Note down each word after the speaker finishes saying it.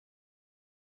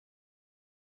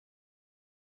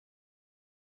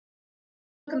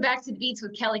Welcome back to the Beats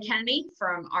with Kelly Kennedy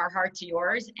from Our Heart to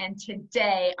Yours. And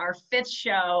today, our fifth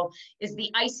show is the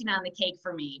icing on the cake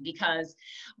for me, because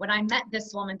when I met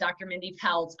this woman, Dr. Mindy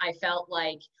Pelz, I felt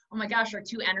like, oh my gosh, our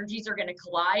two energies are going to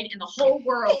collide and the whole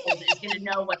world is going to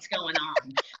know what's going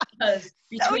on. Because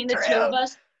between the two of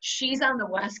us, she's on the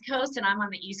West Coast and I'm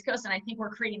on the East Coast, and I think we're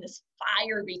creating this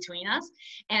fire between us.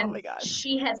 And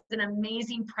she has an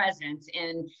amazing presence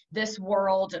in this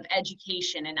world of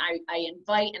education. And I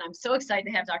invite, and I'm so excited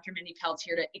to have Dr. Mindy Pelz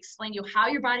here to explain to you how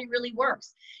your body really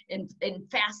works in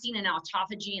fasting and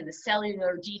autophagy and the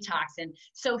cellular detox. And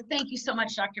so thank you so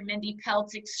much, Dr. Mindy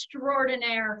Pelz,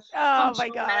 extraordinaire,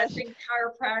 medicine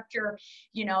chiropractor.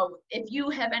 You know, if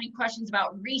you have any questions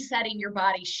about resetting your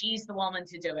body, she's the woman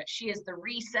to do it. She is the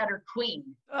resetter queen.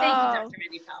 Thank you, Dr.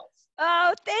 Mindy Pelz.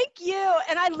 Oh, thank you.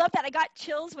 And I love that. I got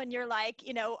chills when you're like,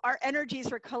 you know, our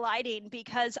energies were colliding,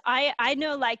 because I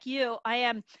know, like you, I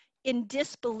am in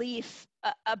disbelief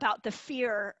about the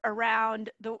fear around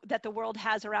that the world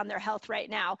has around their health right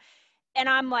now. And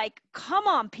I'm like, come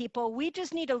on, people, we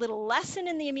just need a little lesson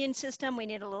in the immune system. We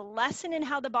need a little lesson in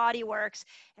how the body works.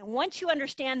 And once you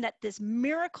understand that this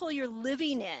miracle you're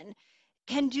living in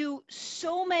can do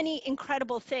so many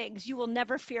incredible things, you will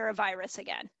never fear a virus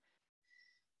again.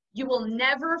 You will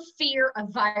never fear a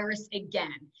virus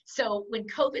again. So when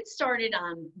COVID started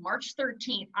on March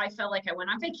 13th, I felt like I went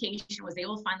on vacation, was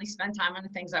able to finally spend time on the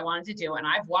things I wanted to do. And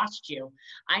I've watched you.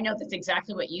 I know that's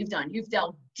exactly what you've done. You've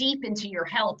delved deep into your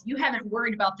health. You haven't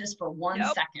worried about this for one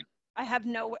second. I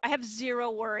have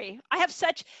zero worry. I have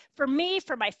such, for me,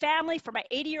 for my family, for my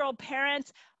 80-year-old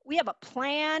parents, we have a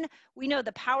plan. We know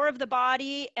the power of the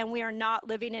body, and we are not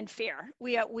living in fear.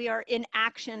 We are in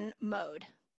action mode.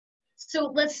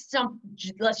 So let's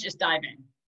just dive in.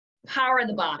 Power of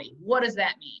the body. What does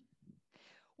that mean?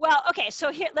 Well, okay,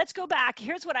 so let's go back.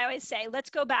 Here's what I always say.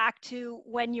 Let's go back to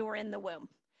when you were in the womb.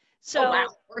 So, wow,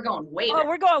 we're going way back. Oh,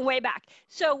 we're going way back.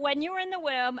 So when you were in the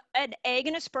womb, an egg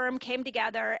and a sperm came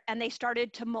together and they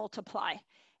started to multiply.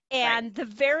 And the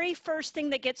very first thing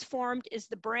that gets formed is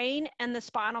the brain and the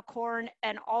spinal cord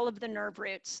and all of the nerve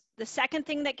roots. The second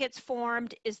thing that gets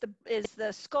formed is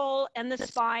the skull and the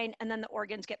spine, and then the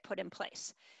organs get put in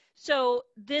place. So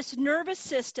this nervous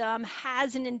system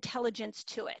has an intelligence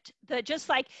to it.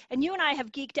 And you and I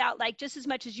have geeked out, like, just as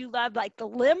much as you love like the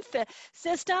lymph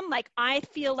system, like I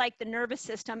feel like the nervous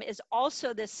system is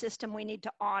also this system we need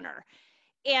to honor.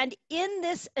 And in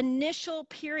this initial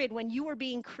period when you were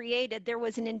being created, there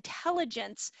was an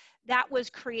intelligence that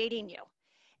was creating you.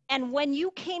 And when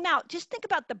you came out, just think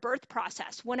about the birth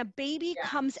process. When a baby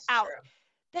comes out,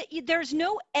 there's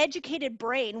no educated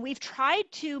brain. We've tried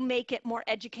to make it more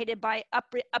educated by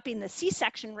upping the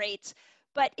C-section rates.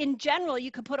 But in general,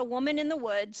 you could put a woman in the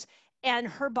woods and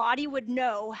her body would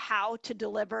know how to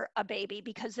deliver a baby,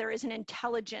 because there is an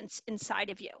intelligence inside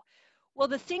of you. Well,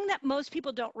 the thing that most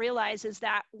people don't realize is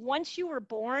that once you were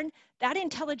born, that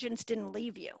intelligence didn't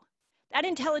leave you. That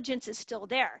intelligence is still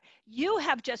there. You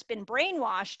have just been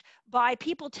brainwashed by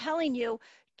people telling you,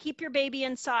 keep your baby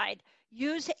inside,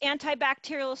 use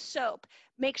antibacterial soap,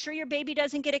 make sure your baby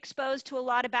doesn't get exposed to a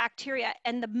lot of bacteria.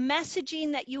 And the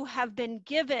messaging that you have been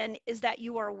given is that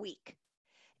you are weak.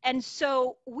 And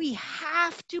so we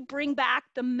have to bring back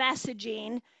the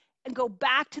messaging and go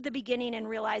back to the beginning and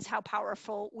realize how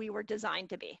powerful we were designed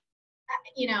to be.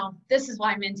 You know, this is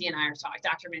why Mindy and I are talking,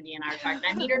 Dr. Mindy and I are talking.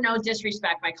 I mean her no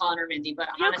disrespect by calling her Mindy, but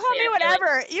you honestly, call me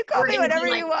whatever. You call me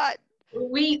whatever you want.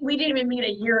 We didn't even meet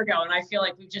a year ago, and I feel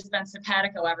like we've just been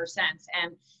simpatico ever since.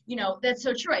 And, you know, that's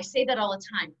so true. I say that all the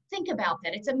time. Think about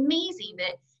that. It's amazing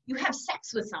that you have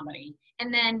sex with somebody,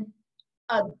 and then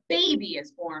a baby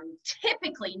is born,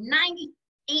 typically 98%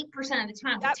 of the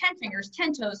time, with 10 fingers,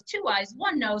 10 toes, 2 eyes,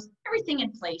 1 nose, everything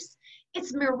in place.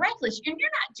 It's miraculous. And you're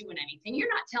not doing anything. You're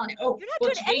not telling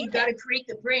it, today you got to create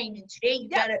the brain, and today you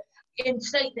got to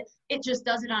incite that. It just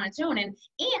does it on its own. And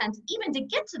even to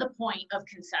get to the point of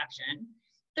conception,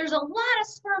 there's a lot of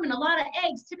sperm and a lot of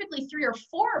eggs, typically 3 or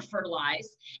 4 are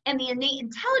fertilized. And the innate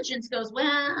intelligence goes,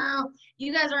 well,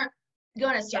 you guys aren't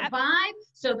going to survive.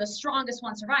 So the strongest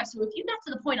one survives. So if you got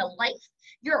to the point of life,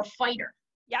 you're a fighter.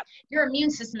 Your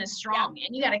immune system is strong,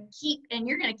 and you got to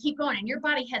you're going to keep going, and your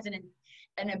body has an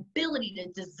ability to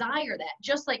desire that.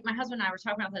 Just like my husband and I were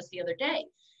talking about this the other day.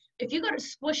 If you go to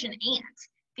squish an ant,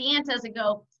 the ant doesn't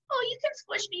go, oh, you can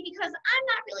squish me because I'm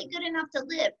not really good enough to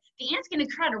live. The ant's going to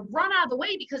try to run out of the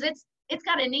way because it's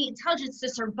got innate intelligence to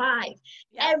survive.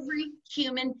 Every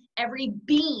human, every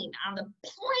being on the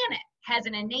planet has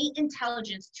an innate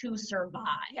intelligence to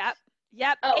survive.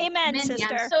 Oh, Amen, Mindy,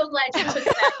 sister. I'm so glad you took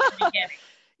that at the beginning.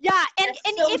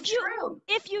 And so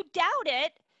if you doubt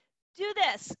it, do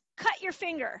this. Cut your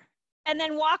finger. and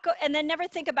then and then never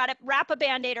think about it, wrap a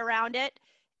Band-Aid around it,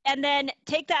 and then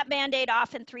take that Band-Aid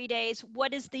off in 3 days.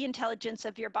 What is the intelligence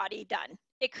of your body done?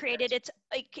 It created it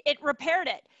repaired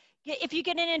it. If you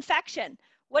get an infection,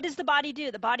 what does the body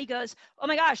do? The body goes, oh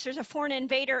my gosh, there's a foreign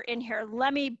invader in here.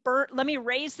 Let me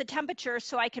raise the temperature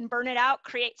so I can burn it out,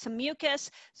 create some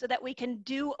mucus so that we can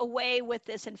do away with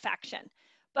this infection.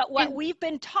 But what we've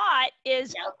been taught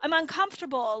is, I'm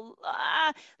uncomfortable,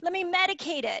 let me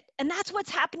medicate it. And that's what's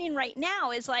happening right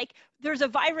now, is like, there's a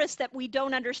virus that we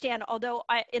don't understand. Although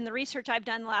in the research I've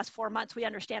done the last 4 months, we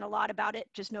understand a lot about it,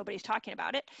 just nobody's talking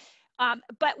about it.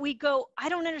 But we go, I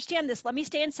don't understand this. Let me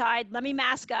stay inside. Let me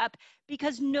mask up,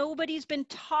 because nobody's been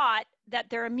taught that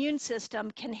their immune system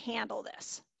can handle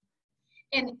this.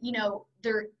 And, you know,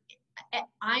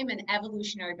 I'm an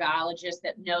evolutionary biologist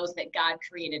that knows that God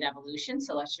created evolution.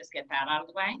 So let's just get that out of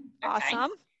the way. Okay?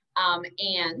 Awesome.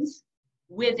 And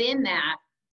within that,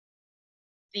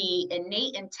 the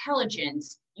innate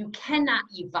intelligence, you cannot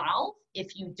evolve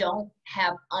if you don't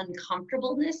have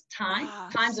uncomfortableness,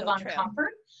 times so of uncomfort. True.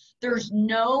 There's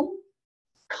no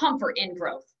comfort in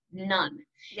growth, none.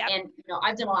 Yep. And, you know,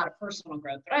 I've done a lot of personal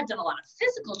growth, but I've done a lot of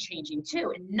physical changing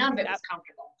too, and none of it was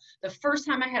comfortable. The first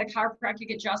time I had a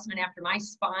chiropractic adjustment after my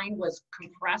spine was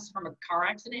compressed from a car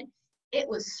accident, it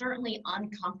was certainly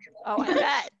uncomfortable. Oh, I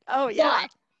bet. Oh, yeah.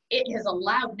 But it has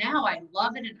allowed, now I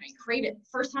love it and I crave it.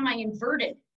 First time I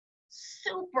inverted,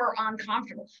 super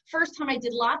uncomfortable. First time I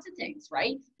did lots of things,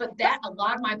 right? But that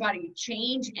allowed my body to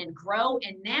change and grow.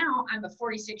 And now I'm a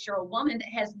 46-year-old woman that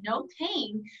has no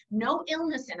pain, no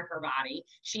illness in her body.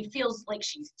 She feels like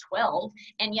she's 12.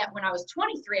 And yet when I was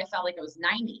 23, I felt like I was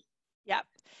 90. Yep.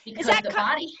 Because the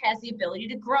body has the ability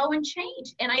to grow and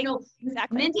change. And I know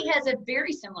Mindy has a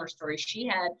very similar story.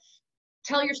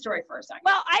 Tell your story for a second.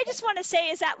 Well, I just want to say,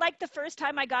 is that like the first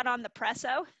time I got on the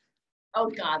Presso? Oh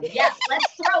God, yes. Let's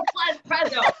throw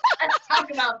Presso. Let's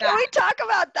talk about that. Can we talk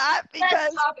about that?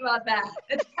 Let's talk about that.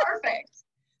 It's perfect.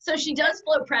 So she does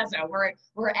Flow Prezzo.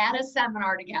 We're at a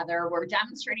seminar together. We're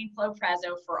demonstrating Flow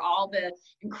Prezzo for all the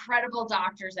incredible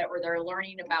doctors that were there,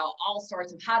 learning about all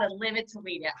sorts of how to live it to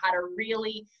lead it, how to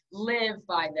really live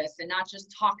by this and not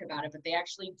just talk about it, but they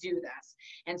actually do this.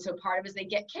 And so part of it is they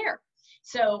get care.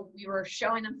 So we were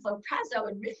showing them Flow Prezzo,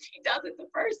 and Mindy does it the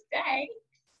first day.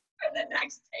 And the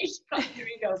next day she comes to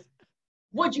me and goes,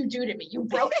 "What'd you do to me? You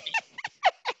broke me."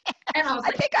 And I was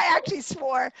like, I think I actually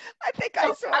swore. I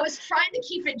swore. I was trying to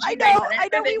keep it I know.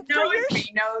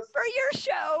 For your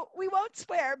show, we won't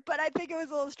swear, but I think it was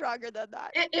a little stronger than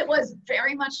that. It was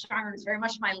very much stronger. It was very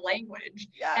much my language.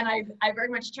 Yeah. And I very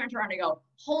much turned around and go,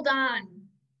 "Hold on,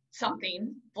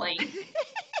 something, blank.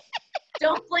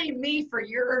 Don't blame me for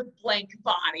your blank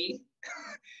body.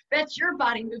 That's your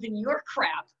body moving your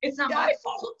crap. It's not my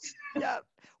fault." Yeah.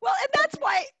 Well, and that's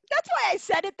why I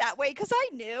said it that way, because I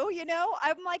knew, you know,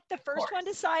 I'm like the first one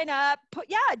to sign up.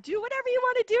 Do whatever you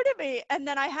want to do to me. And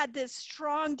then I had this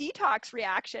strong detox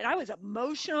reaction. I was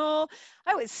emotional.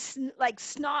 I was like,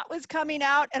 snot was coming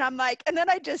out, and I'm like, and then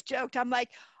I just joked. I'm like,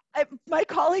 my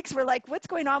colleagues were like, "What's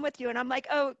going on with you?" And I'm like,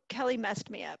 "Oh, Kelly messed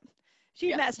me up.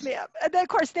 She messed me up." And then, of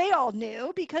course, they all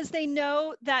knew, because they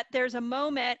know that there's a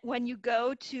moment when you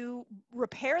go to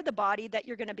repair the body that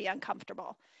you're going to be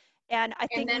uncomfortable. And I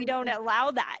think we don't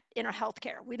allow that in our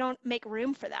healthcare. We don't make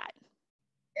room for that.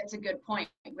 It's a good point.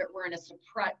 We're in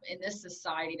this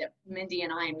society that Mindy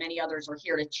and I and many others are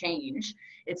here to change.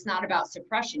 It's not about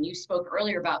suppression. You spoke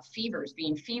earlier about fevers,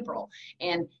 being febrile.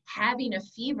 And having a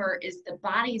fever is the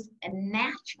body's a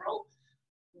natural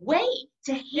way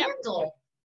to handle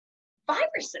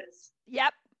viruses.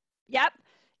 Yep.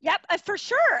 For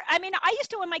sure. I mean, I used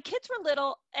to, when my kids were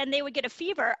little and they would get a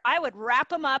fever, I would wrap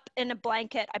them up in a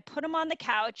blanket. I put them on the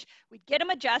couch. We'd get them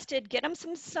adjusted, get them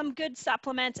some good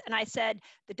supplements. And I said,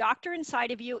 the doctor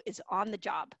inside of you is on the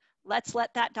job. Let's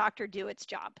let that doctor do its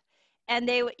job. And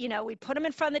we'd put them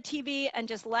in front of the TV and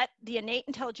just let the innate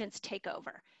intelligence take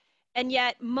over. And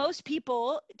yet most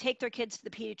people take their kids to the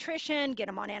pediatrician, get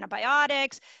them on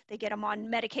antibiotics, they get them on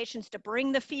medications to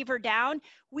bring the fever down.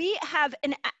 We have,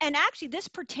 and actually this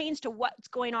pertains to what's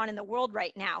going on in the world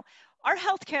right now. Our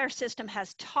healthcare system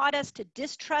has taught us to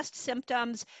distrust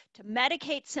symptoms, to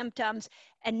medicate symptoms,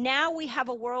 and now we have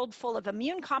a world full of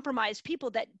immune compromised people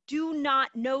that do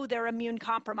not know they're immune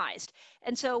compromised.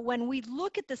 And so when we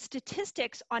look at the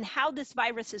statistics on how this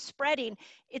virus is spreading,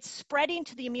 it's spreading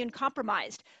to the immune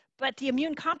compromised. But the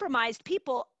immune compromised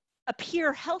people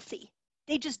appear healthy.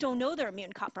 They just don't know they're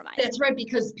immune compromised. That's right,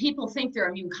 because people think they're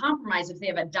immune compromised if they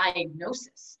have a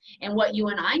diagnosis. And what you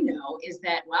and I know is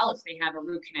that, well, if they have a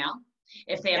root canal,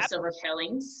 if they have silver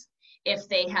fillings, if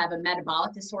they have a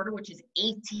metabolic disorder, which is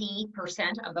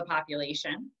 80% of the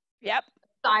population, Yep.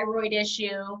 Thyroid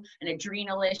issue, an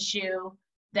adrenal issue,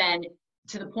 then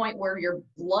to the point where your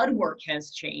blood work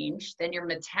has changed, then your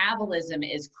metabolism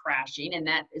is crashing, and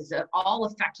that is all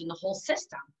affecting the whole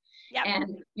system. Yep.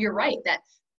 And you're right that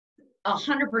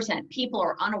 100% people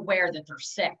are unaware that they're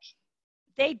sick.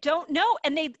 They don't know.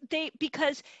 And they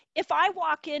because if I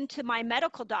walk into my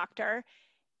medical doctor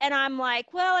and I'm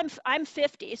like, well, I'm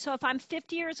 50. So if I'm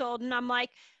 50 years old and I'm like,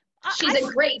 she's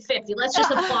a great 50. Let's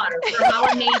just applaud her for how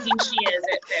amazing she is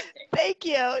at 50. Thank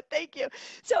you. Thank you.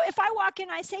 So if I walk in,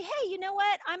 I say, hey, you know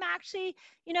what? I'm actually,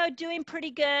 doing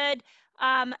pretty good.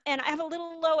 And I have a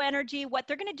little low energy. What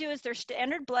they're going to do is their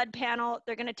standard blood panel.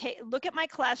 They're going to look at my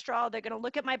cholesterol. They're going to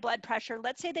look at my blood pressure.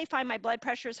 Let's say they find my blood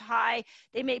pressure is high.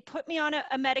 They may put me on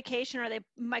a medication, or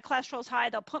my cholesterol is high.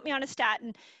 They'll put me on a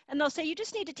statin, and they'll say, you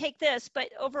just need to take this, but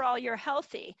overall you're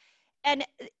healthy. And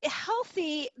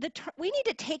healthy, we need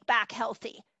to take back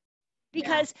healthy,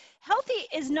 because healthy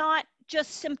is not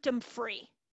just symptom free.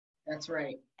 That's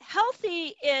right.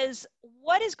 Healthy is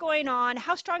what is going on,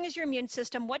 how strong is your immune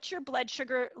system, what's your blood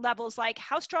sugar levels like,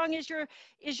 how strong is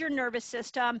your nervous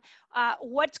system,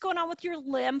 what's going on with your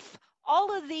lymph.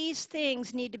 All of these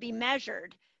things need to be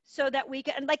measured so that we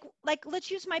can, like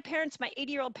let's use my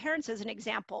 80-year-old parents as an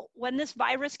example. When this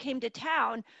virus came to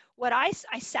town, I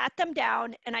sat them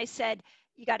down and I said,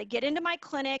 you got to get into my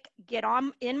clinic, get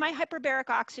on in my hyperbaric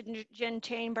oxygen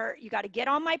chamber. You got to get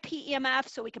on my PEMF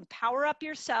so we can power up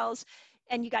your cells,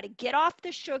 and you got to get off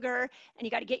the sugar, and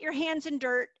you got to get your hands in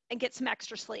dirt and get some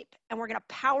extra sleep. And we're going to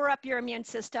power up your immune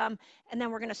system, and then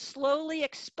we're going to slowly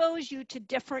expose you to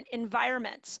different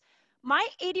environments. My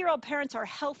 80-year-old parents are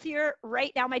healthier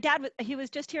right now. My dad, he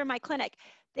was just here in my clinic.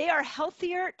 They are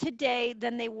healthier today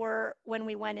than they were when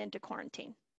we went into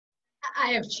quarantine.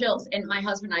 I have chills, and my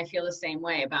husband and I feel the same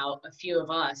way about a few of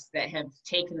us that have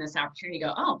taken this opportunity to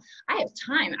go, oh, I have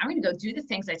time. I'm going to go do the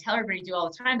things I tell everybody to do all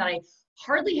the time that I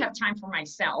hardly have time for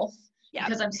myself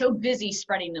because I'm so busy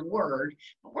spreading the word.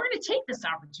 But we're going to take this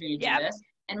opportunity to do this.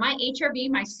 And my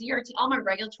HRV, my CRT, all my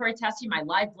regulatory testing, my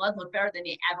live blood look better than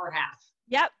they ever have.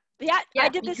 Yeah, I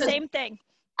did the same thing.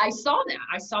 I saw that.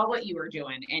 I saw what you were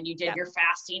doing, and you did your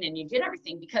fasting, and you did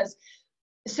everything because,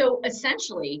 so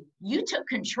essentially, you took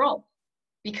control.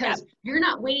 Because you're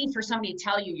not waiting for somebody to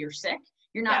tell you you're sick.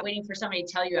 You're not waiting for somebody to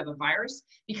tell you have a virus,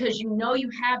 because you know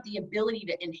you have the ability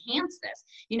to enhance this.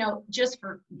 Just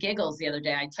for giggles, the other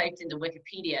day, I typed into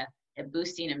Wikipedia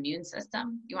boosting immune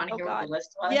system. You want to hear what the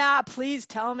list was? Yeah, please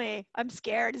tell me. I'm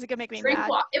scared. Is it going to make me mad?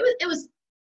 It was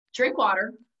drink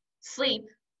water, sleep,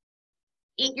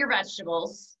 eat your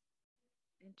vegetables.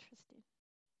 Interesting.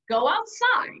 Go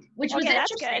outside, which was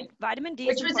interesting. Good. Vitamin D.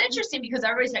 Which was interesting because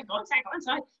everybody said, go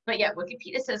inside. But yeah,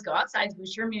 Wikipedia says go outside to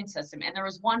boost your immune system. And there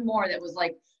was one more that was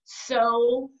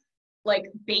so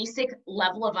basic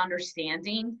level of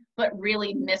understanding, but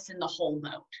really missing the whole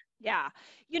note. Yeah.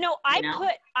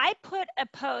 I put a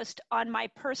post on my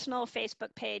personal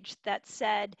Facebook page that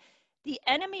said, the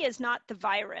enemy is not the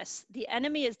virus. The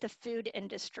enemy is the food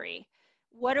industry.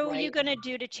 What are you going to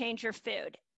do to change your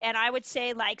food? And I would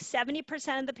say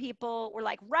 70% of the people were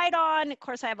right on. Of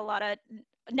course, I have a lot of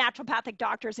naturopathic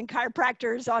doctors and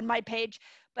chiropractors on my page,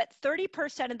 but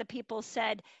 30% of the people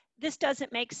said, this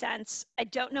doesn't make sense. I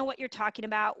don't know what you're talking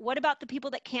about. What about the people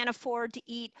that can't afford to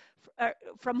eat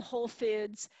from Whole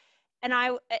Foods? And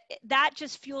that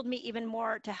just fueled me even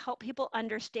more to help people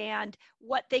understand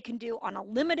what they can do on a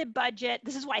limited budget.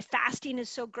 This is why fasting is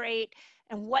so great,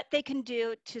 and what they can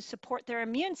do to support their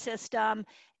immune system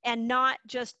and not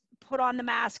just put on the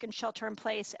mask and shelter in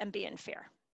place and be in fear.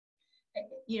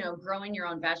 Growing your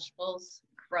own vegetables,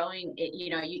 you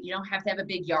don't have to have a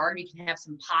big yard. You can have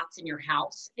some pots in your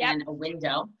house and a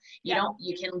window.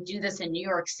 You can do this in New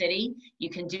York City. You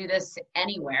can do this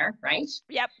anywhere, right?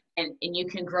 Yep. And you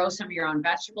can grow some of your own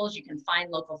vegetables. You can find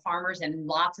local farmers, and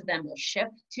lots of them will ship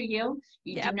to you.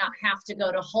 You do not have to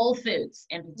go to Whole Foods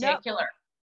in particular.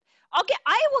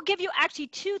 I will give you actually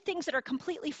two things that are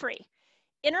completely free.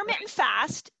 Intermittent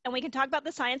fast, and we can talk about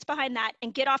the science behind that,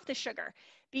 and get off the sugar.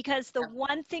 Because the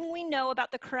one thing we know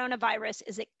about the coronavirus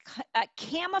is it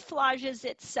camouflages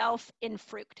itself in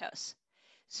fructose.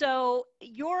 So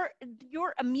your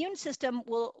immune system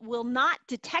will not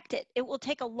detect it. It will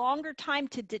take a longer time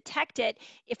to detect it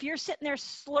if you're sitting there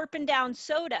slurping down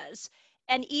sodas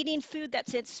and eating food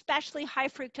that's especially high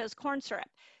fructose corn syrup.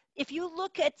 If you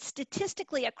look at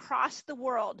statistically across the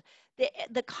world,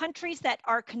 the countries that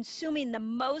are consuming the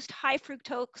most high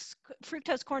fructose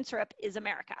corn syrup is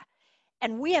America.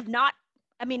 And we have not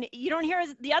I mean, you don't hear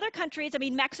the other countries. I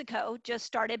mean, Mexico just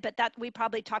started, but that we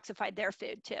probably toxified their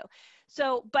food too.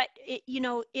 So, but it, you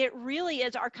know, it really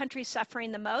is our country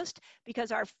suffering the most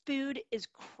because our food is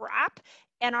crap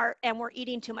and we're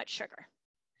eating too much sugar.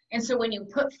 And so when you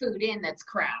put food in that's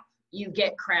crap, you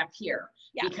get crap here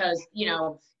Yeah. because, you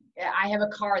know, I have a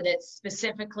car that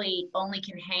specifically only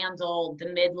can handle the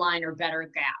midline or better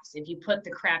gas. If you put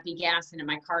the crappy gas in it,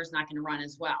 my car's not going to run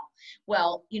as well.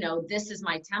 Well, you know, this is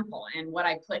my temple, and what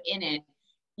I put in it,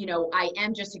 you know, I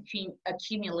am just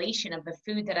accumulation of the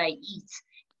food that I eat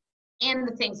and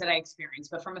the things that I experience.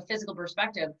 But from a physical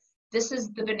perspective, this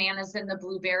is the bananas and the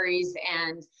blueberries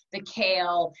and the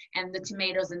kale and the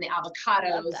tomatoes and the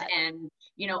avocados and,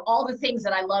 you know, all the things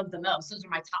that I love the most. Those are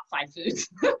my top 5 foods.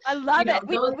 I love You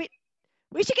know, it.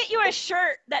 We should get you a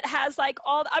shirt that has like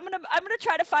all, I'm gonna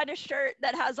try to find a shirt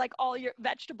that has like all your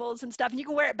vegetables and stuff, and you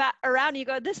can wear it back around and you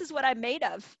go, this is what I'm made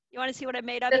of. You want to see what I'm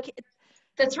made of?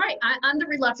 That's right. I'm the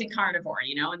reluctant carnivore,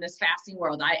 you know, in this fasting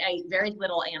world. I eat very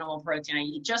little animal protein. I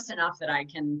eat just enough that I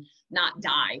can not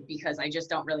die because I just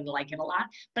don't really like it a lot.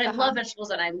 But I love vegetables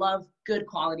and I love good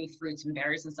quality fruits and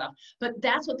berries and stuff. But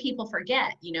that's what people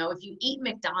forget. You know, if you eat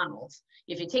McDonald's,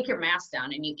 if you take your mask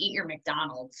down and you eat your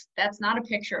McDonald's, that's not a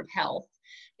picture of health,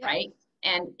 right?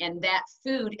 And that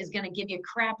food is going to give you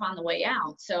crap on the way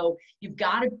out. So you've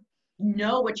got to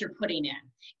know what you're putting in.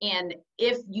 And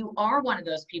if you are one of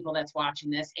those people that's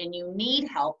watching this and you need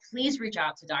help, please reach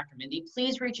out to Dr. Mindy.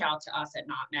 Please reach out to us at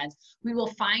Not Meds. We will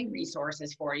find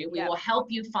resources for you. We will help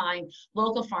you find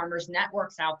local farmers,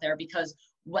 networks out there, because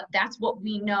that's what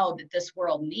we know that this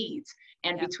world needs.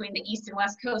 And between the East and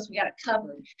West Coast, we got it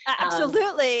covered.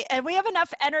 Absolutely. And we have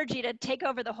enough energy to take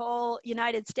over the whole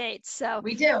United States. So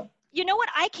we do. You know what?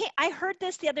 I heard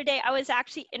this the other day. I was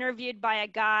actually interviewed by a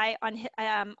guy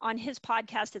on his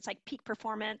podcast. It's like Peak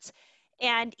Performance.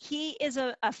 And he is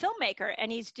a filmmaker, and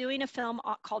he's doing a film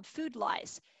called Food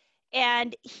Lies.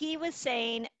 And he was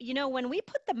saying, you know, when we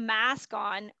put the mask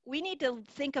on, we need to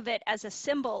think of it as a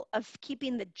symbol of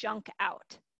keeping the junk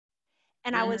out.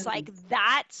 And I was like,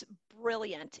 that's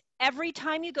brilliant. Every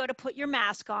time you go to put your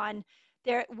mask on,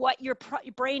 what your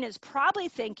brain is probably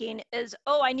thinking is,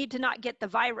 oh, I need to not get the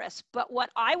virus. But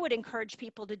what I would encourage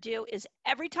people to do is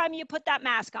every time you put that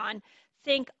mask on,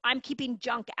 think, I'm keeping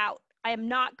junk out. I am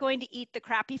not going to eat the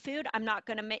crappy food. I'm not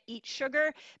going to eat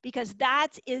sugar, because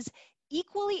that is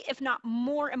equally, if not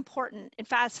more important. In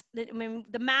fact, I mean,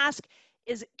 the mask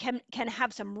can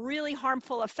have some really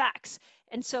harmful effects.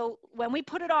 And so when we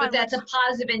put it on, but that's a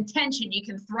positive intention you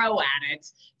can throw at it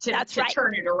to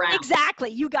turn it around. Exactly.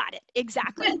 You got it.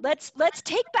 Exactly. Let's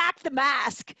take back the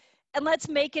mask and let's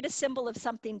make it a symbol of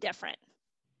something different.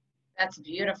 That's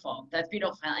beautiful. That's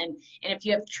beautiful. And if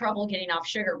you have trouble getting off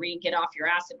sugar, read Get Off Your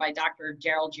Acid by Dr.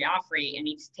 Gerald Geoffrey, and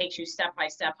he takes you step by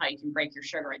step how you can break your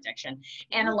sugar addiction.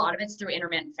 And a lot of it's through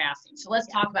intermittent fasting. So let's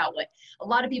talk about what a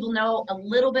lot of people know a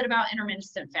little bit about intermittent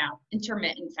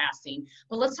fasting,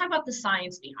 but let's talk about the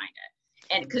science behind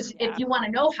it. And because if you want to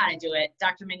know how to do it,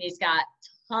 Dr. Mindy's got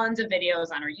tons of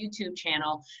videos on her YouTube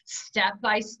channel, step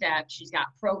by step. She's got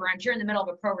programs. You're in the middle of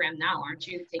a program now, aren't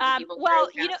you? Well,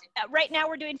 you know, right now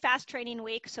we're doing Fast Training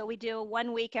Week, so we do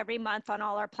 1 week every month on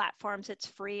all our platforms. It's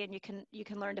free, and you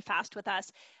can learn to fast with us.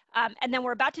 And then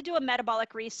we're about to do a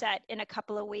metabolic reset in a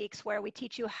couple of weeks, where we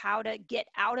teach you how to get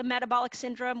out of metabolic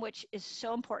syndrome, which is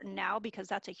so important now because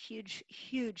that's a huge,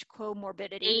 huge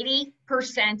comorbidity.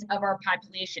 80% of our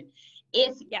population.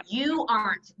 If you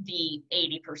aren't the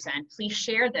 80%, please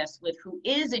share this with who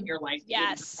is in your life,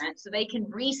 80%, so they can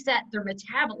reset their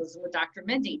metabolism with Dr.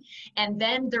 Mindy, and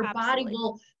then their body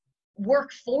will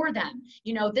work for them.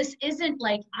 You know, this isn't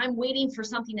like I'm waiting for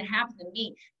something to happen to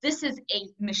me. This is a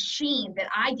machine that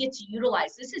I get to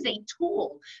utilize. This is a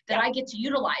tool that I get to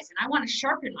utilize, and I want to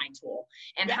sharpen my tool.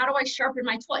 And how do I sharpen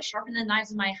my tool? I sharpen the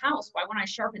knives in my house. Why wouldn't I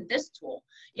sharpen this tool?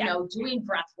 You know, doing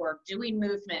breath work, doing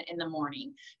movement in the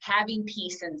morning, having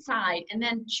peace inside, and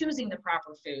then choosing the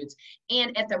proper foods.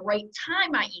 And at the right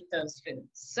time, I eat those foods.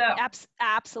 So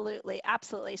absolutely.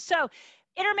 So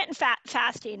intermittent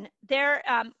fasting, there,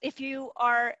 if you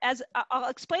are, I'll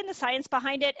explain the science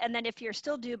behind it, and then if you're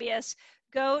still dubious,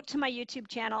 go to my YouTube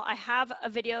channel. I have a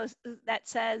video that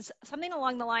says something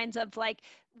along the lines of like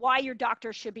why your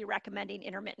doctor should be recommending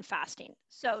intermittent fasting.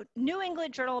 So New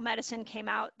England Journal of Medicine came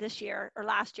out this year or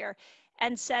last year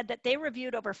and said that they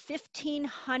reviewed over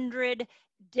 1,500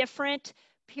 different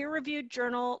peer-reviewed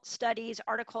journal studies,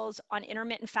 articles on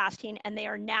intermittent fasting, and they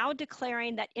are now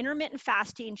declaring that intermittent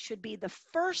fasting should be the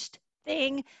first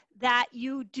thing that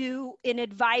you do in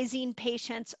advising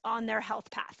patients on their health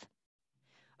path.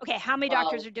 Okay, how many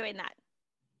doctors are doing that?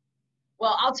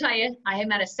 Well, I'll tell you, I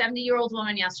met a 70-year-old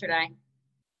woman yesterday,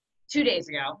 2 days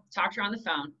ago, talked to her on the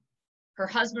phone. Her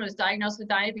husband was diagnosed with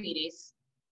diabetes.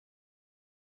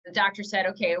 The doctor said,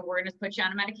 okay, we're going to put you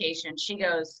on a medication. She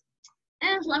goes,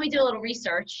 let me do a little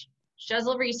research. She does a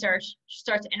little research. She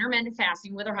starts intermittent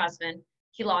fasting with her husband.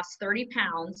 He lost 30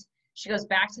 pounds. She goes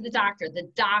back to the doctor. The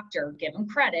doctor, give him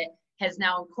credit, has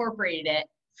now incorporated it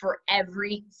for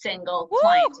every single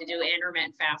client to do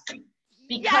intermittent fasting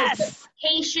because the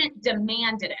patient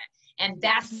demanded it. And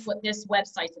that's what this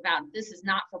website's about. This is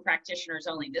not for practitioners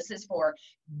only. This is for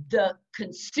the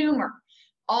consumer.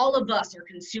 All of us are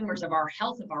consumers of our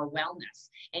health, of our wellness.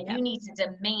 And you need to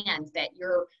demand that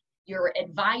your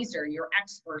advisor, your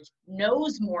expert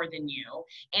knows more than you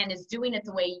and is doing it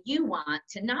the way you want,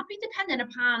 to not be dependent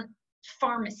upon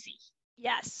pharmacy.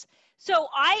 Yes. So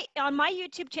on my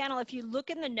YouTube channel, if you look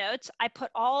in the notes, I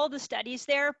put all the studies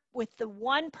there with the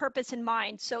one purpose in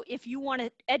mind. So if you want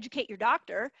to educate your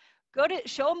doctor, go to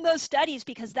show them those studies,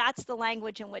 because that's the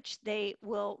language in which they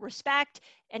will respect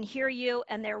and hear you,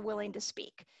 and they're willing to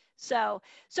speak. So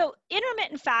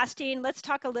intermittent fasting, let's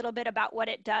talk a little bit about what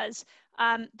it does.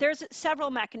 There's several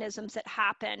mechanisms that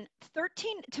happen.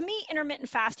 To me, intermittent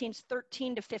fasting is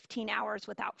 13 to 15 hours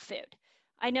without food.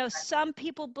 I know some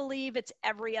people believe it's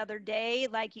every other day,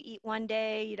 like you eat one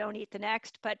day, you don't eat the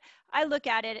next, but I look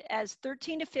at it as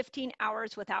 13 to 15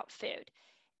 hours without food.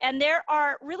 And there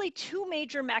are really two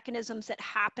major mechanisms that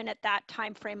happen at that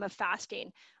time frame of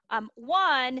fasting.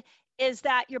 One is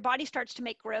that your body starts to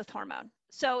make growth hormone.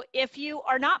 So if you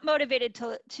are not motivated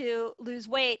to lose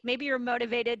weight, maybe you're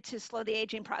motivated to slow the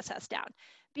aging process down,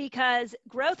 because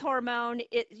growth hormone,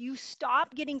 you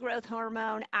stop getting growth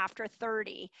hormone after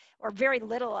 30 or very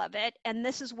little of it. And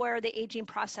this is where the aging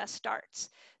process starts.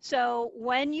 So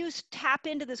when you tap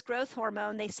into this growth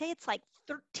hormone, they say it's like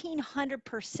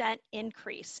 1,300%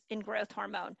 increase in growth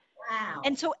hormone. Wow.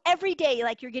 And so every day,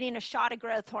 like you're getting a shot of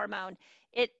growth hormone,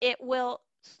 it will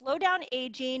slow down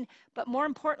aging, but more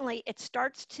importantly, it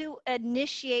starts to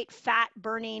initiate fat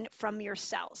burning from your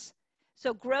cells.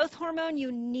 So growth hormone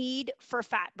you need for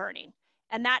fat burning,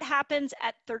 and that happens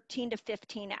at 13 to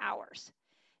 15 hours.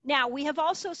 Now, we have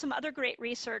also some other great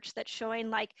research that's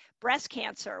showing, like breast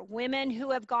cancer, women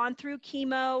who have gone through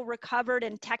chemo, recovered,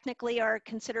 and technically are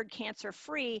considered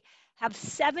cancer-free, have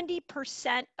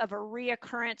 70% of a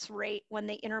reoccurrence rate when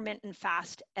they intermittent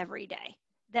fast every day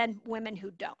than women who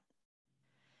don't.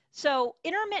 So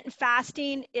intermittent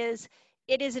fasting is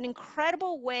an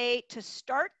incredible way to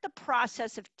start the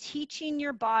process of teaching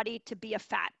your body to be a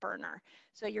fat burner.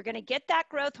 So you're going to get that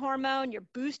growth hormone, you're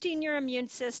boosting your immune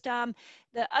system.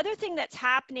 The other thing that's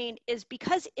happening is,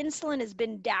 because insulin has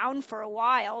been down for a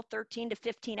while, 13 to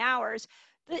 15 hours,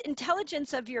 the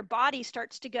intelligence of your body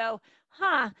starts to go,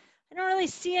 I don't really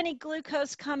see any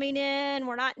glucose coming in.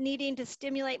 We're not needing to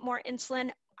stimulate more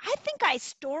insulin. I think I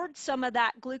stored some of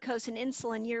that glucose and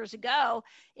insulin years ago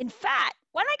in fat.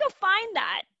 Why don't I go find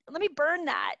that? Let me burn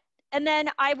that. And then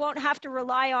I won't have to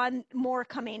rely on more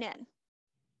coming in.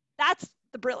 That's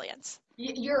the brilliance.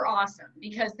 You're awesome,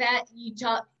 because that you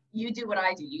do what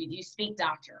I do. You speak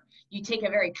doctor. You take a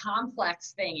very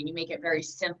complex thing and you make it very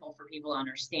simple for people to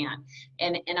understand.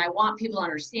 And I want people to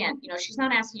understand, she's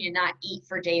not asking you to not eat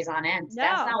for days on end. No.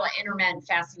 That's not what intermittent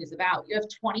fasting is about. You have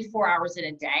 24 hours in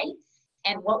a day.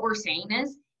 And what we're saying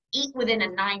is eat within a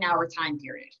 9-hour time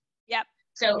period. Yep.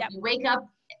 So you wake up,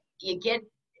 you get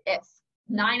at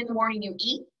 9 in the morning, you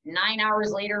eat, 9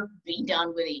 hours later, be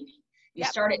done with eating. You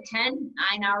start at 10,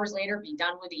 9 hours later, be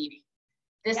done with eating.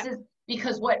 This is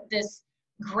because this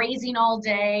grazing all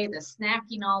day, the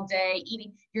snacking all day,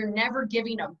 eating, you're never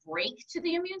giving a break to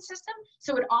the immune system.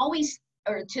 So it always,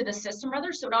 or to the system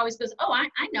rather, so it always goes, I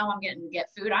know I'm getting to get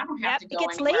food. I don't have to go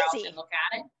anywhere else and look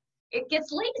at it. It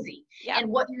gets lazy. And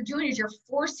what you're doing is you're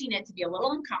forcing it to be a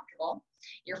little uncomfortable.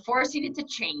 You're forcing it to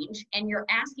change, and you're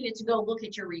asking it to go look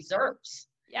at your reserves.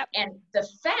 And the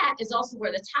fat is also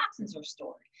where the toxins are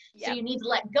stored. So you need to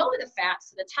let go of the fat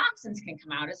so the toxins can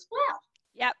come out as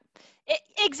well.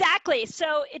 Exactly.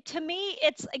 So to me,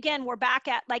 it's, again, we're back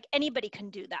at, like, anybody can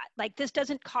do that. Like, this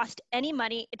doesn't cost any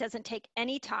money. It doesn't take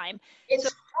any time.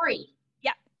 It's free.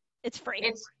 It's free.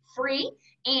 It's free,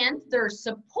 and there's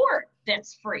support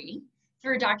that's free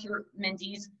through Dr.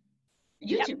 Mindy's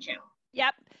YouTube channel.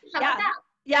 How about that?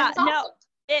 That's awesome.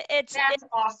 That's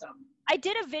awesome. I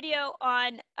did a video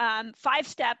on 5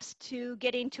 steps to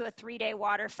getting to a 3-day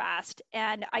water fast,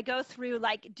 and I go through,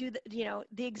 like, the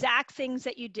exact things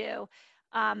that you do,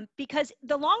 because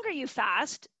the longer you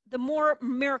fast, the more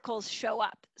miracles show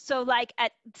up. So, like,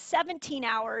 at 17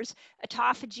 hours,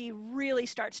 autophagy really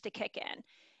starts to kick in.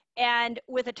 And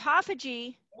with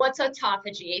autophagy, What's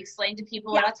autophagy? Explain to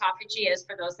people what autophagy is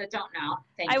for those that don't know.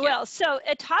 Thank you. I will. So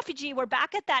autophagy, we're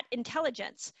back at that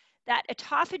intelligence. That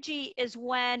autophagy is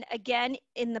when, again,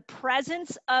 in the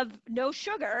presence of no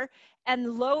sugar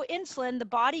and low insulin, the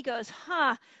body goes,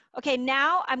 okay,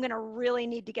 now I'm going to really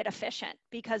need to get efficient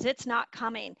because it's not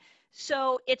coming.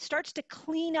 So it starts to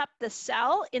clean up the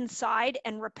cell inside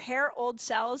and repair old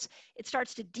cells. It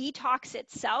starts to detox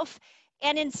itself.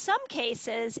 And in some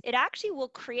cases, it actually will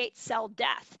create cell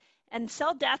death. And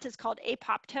cell death is called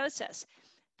apoptosis.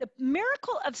 The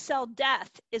miracle of cell death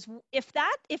is if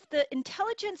the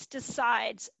intelligence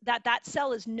decides that that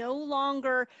cell is no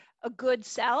longer a good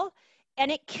cell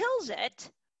and it kills it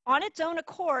on its own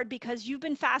accord because you've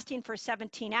been fasting for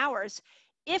 17 hours,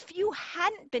 if you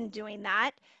hadn't been doing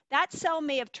that, that cell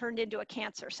may have turned into a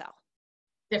cancer cell.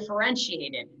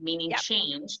 Differentiated, meaning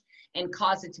changed, and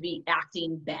caused it to be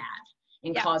acting bad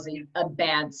and causing a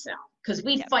bad cell. Because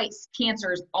we fight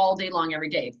cancers all day long, every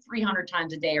day, 300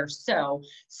 times a day or so.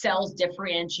 Cells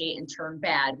differentiate and turn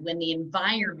bad when the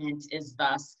environment is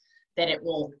thus that it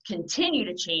will continue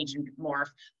to change and morph.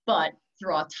 But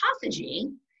through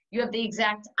autophagy, you have the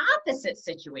exact opposite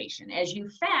situation. As you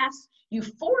fast, you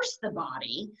force the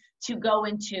body to go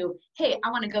into, hey,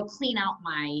 I want to go clean out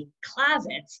my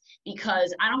closets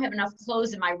because I don't have enough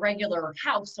clothes in my regular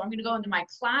house. So I'm going to go into my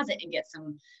closet and get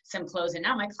some clothes. And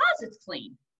now my closet's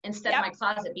clean. Instead of my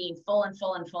closet being full and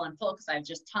full and full and full because I have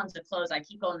just tons of clothes. I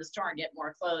keep going to the store and get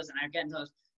more clothes and I get those.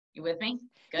 You with me?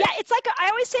 Good. Yeah, it's like, I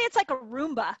always say it's like a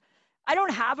Roomba. I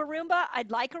don't have a Roomba.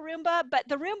 I'd like a Roomba, but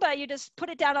the Roomba, you just put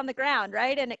it down on the ground,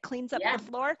 right? And it cleans up the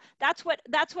floor. That's what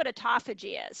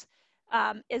autophagy is.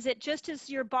 Is it just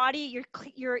as your body,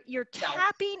 you're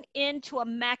tapping into a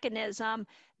mechanism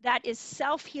that is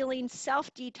self-healing,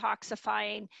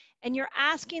 self-detoxifying, and you're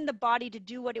asking the body to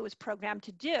do what it was programmed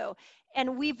to do.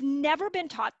 And we've never been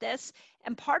taught this.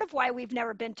 And part of why we've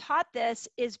never been taught this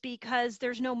is because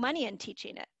there's no money in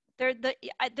teaching it.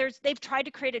 They've tried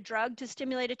to create a drug to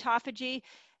stimulate autophagy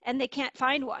and they can't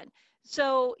find one.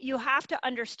 So you have to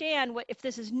understand if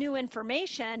this is new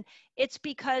information, it's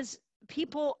because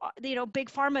people, big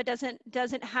pharma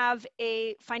doesn't have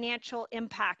a financial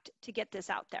impact to get this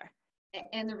out there.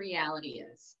 And the reality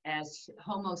is, as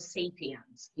Homo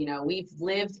sapiens, we've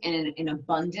lived in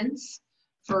abundance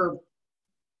for,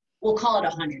 we'll call it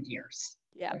 100 years.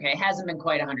 Yeah. Okay. It hasn't been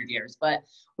quite 100 years, but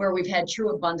where we've had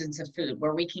true abundance of food,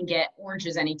 where we can get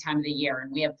oranges any time of the year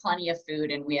and we have plenty of food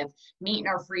and we have meat in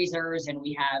our freezers and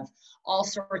we have all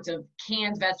sorts of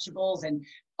canned vegetables and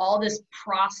all this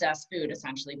processed food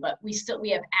essentially, but we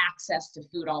have access to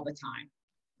food all the time.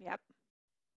 Yep.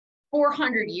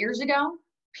 400 years ago,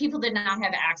 people did not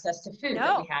have access to food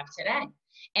that we have today.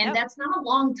 And that's not a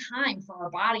long time for our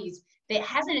bodies that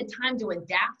hasn't had time to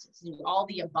adapt to all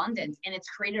the abundance. And it's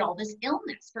created all this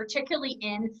illness, particularly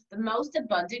in the most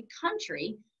abundant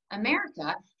country.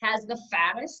 America has the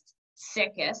fattest,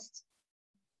 sickest,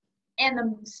 and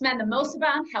spend the most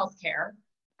amount on healthcare.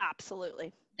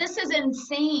 Absolutely. This is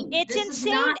insane. It's insane. This is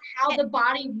not how the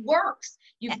body works.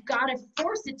 You've got to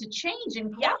force it to change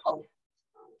and grow.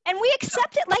 And we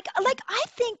accept it. Like I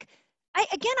think,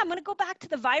 I'm going to go back to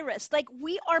the virus. Like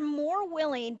we are more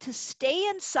willing to stay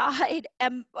inside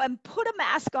and put a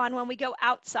mask on when we go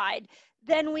outside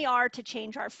than we are to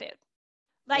change our food.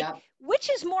 Which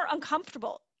is more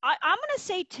uncomfortable? I'm going to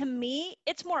say, to me,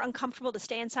 it's more uncomfortable to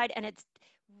stay inside, and it's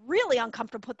really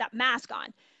uncomfortable to put that mask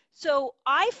on. So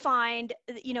I find,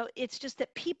 it's just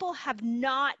that people have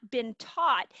not been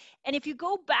taught. And if you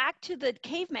go back to the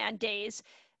caveman days,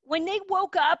 when they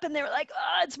woke up and they were like,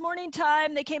 oh, it's morning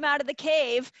time, they came out of the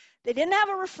cave, they didn't have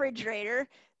a refrigerator,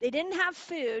 they didn't have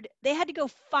food, they had to go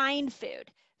find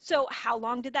food. So how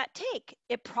long did that take?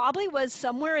 It probably was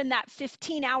somewhere in that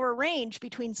 15-hour range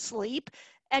between sleep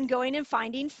and going and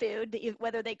finding food,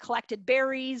 whether they collected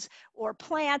berries or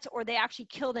plants or they actually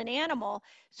killed an animal.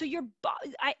 So your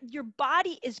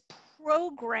body is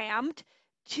programmed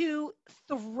to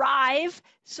thrive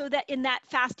so that in that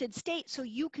fasted state, so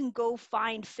you can go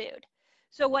find food.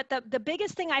 So what the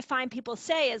biggest thing I find people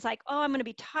say is like, oh, I'm going to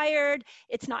be tired,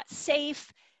 it's not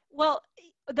safe. Well,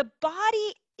 the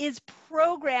body is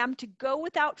programmed to go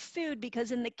without food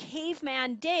because in the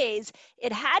caveman days,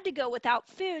 it had to go without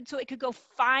food so it could go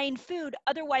find food.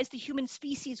 Otherwise, the human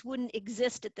species wouldn't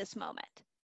exist at this moment.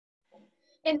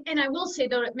 And I will say,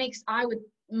 though,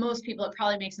 most people, it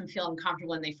probably makes them feel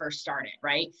uncomfortable when they first started,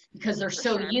 right? Because they're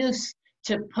so used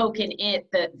to poking at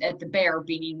the bear,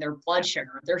 beating their blood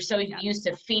sugar. They're so used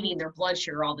to feeding their blood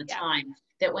sugar all the time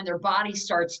that when their body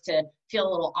starts to feel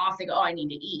a little off, they go, oh, I need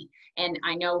to eat. And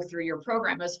I know through your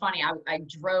program, it was funny. I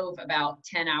drove about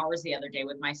 10 hours the other day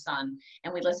with my son,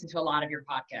 and we listened to a lot of your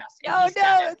podcasts. Oh,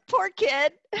 no, poor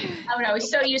kid. Oh, no, he's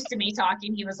so used to me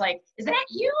talking. He was like, is that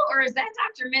you or is that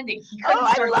Dr. Mindy? He Oh, couldn't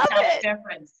I start to love tell it. the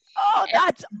difference. Oh,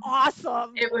 that's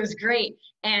awesome. It was great.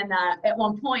 And at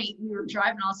one point, we were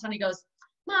driving, all of a sudden he goes,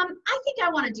 Mom, I think I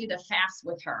want to do the fast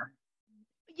with her.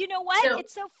 You know what? So,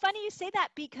 it's so funny you say that,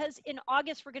 because in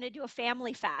August, we're going to do a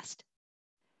family fast.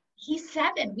 he's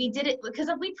 7. We did it because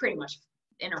we pretty much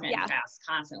intermittent fast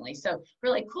constantly. So we're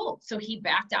like, cool. So he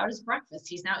backed out his breakfast.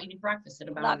 He's now eating breakfast at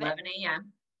about 11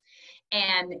 a.m.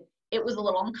 And it was a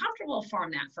little uncomfortable for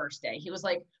him that first day. He was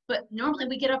like, but normally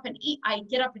we get up and eat. I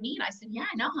get up and eat. I said, yeah,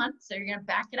 I know, hon. So you're going to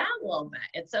back it out a little bit.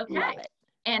 It's okay. Love it.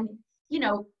 And, you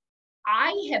know, I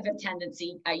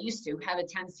used to have a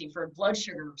tendency for blood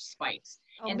sugar spikes.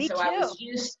 Oh, and me so too. I was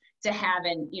used to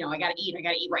having, I got to eat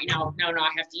right now. No,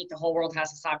 I have to eat. The whole world has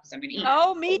to stop because I'm going to eat.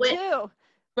 Oh, me too.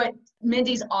 But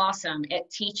Mindy's awesome at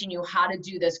teaching you how to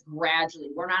do this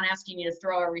gradually. We're not asking you to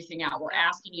throw everything out. We're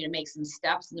asking you to make some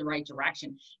steps in the right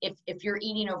direction. If you're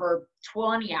eating over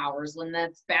 20 hours, then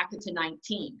that's back into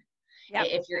 19. Yep.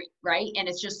 If you're right, and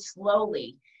it's just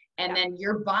slowly. And then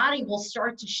your body will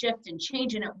start to shift and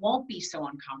change, and it won't be so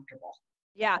uncomfortable.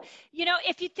 Yeah.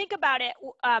 If you think about it,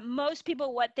 most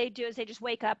people, what they do is they just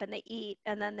wake up and they eat,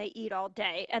 and then they eat all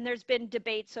day. And there's been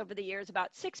debates over the years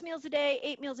about 6 meals a day,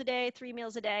 8 meals a day, 3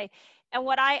 meals a day. And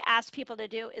what I ask people to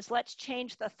do is let's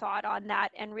change the thought on that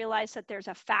and realize that there's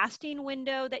a fasting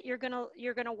window that you're going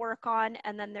to work on.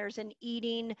 And then there's an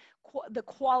eating, the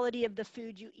quality of the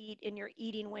food you eat in your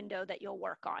eating window that you'll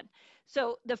work on.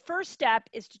 So the first step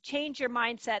is to change your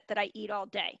mindset that I eat all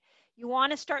day. You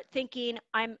want to start thinking,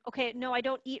 no, I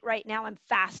don't eat right now, I'm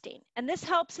fasting. And this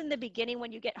helps in the beginning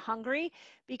when you get hungry,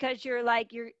 because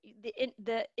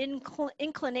the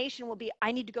inclination will be,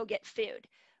 I need to go get food.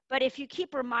 But if you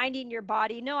keep reminding your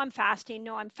body, no, I'm fasting,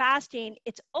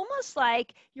 it's almost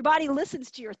like your body listens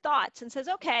to your thoughts and says,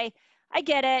 okay, I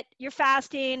get it, you're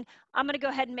fasting. I'm going to go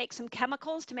ahead and make some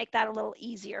chemicals to make that a little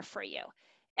easier for you.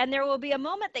 And there will be a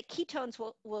moment that ketones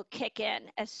will kick in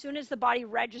as soon as the body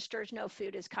registers no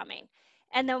food is coming.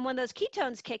 And then when those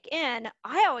ketones kick in,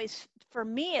 for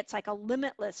me, it's like a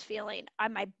limitless feeling.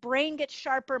 My brain gets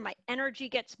sharper, my energy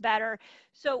gets better.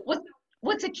 So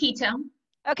what's a ketone?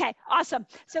 Okay, awesome.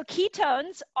 So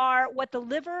ketones are what the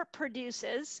liver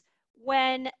produces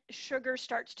when sugar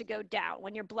starts to go down,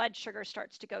 when your blood sugar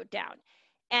starts to go down.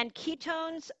 And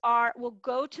ketones will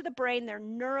go to the brain. They're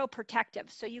neuroprotective.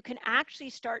 So you can actually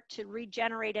start to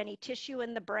regenerate any tissue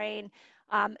in the brain.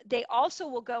 They also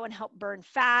will go and help burn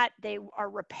fat. They are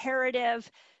reparative.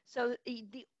 So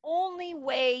the only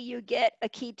way you get a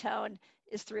ketone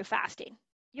is through fasting.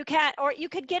 You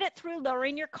could get it through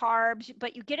lowering your carbs,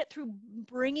 but you get it through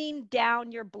bringing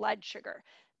down your blood sugar.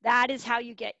 That is how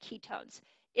you get ketones.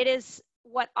 It is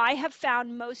what I have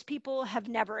found most people have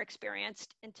never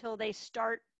experienced until they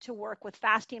start to work with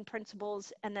fasting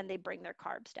principles, and then they bring their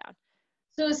carbs down.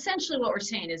 So essentially what we're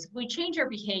saying is if we change our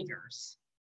behaviors,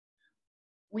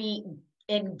 we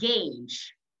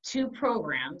engage 2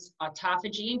 programs,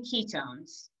 autophagy and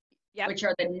ketones, which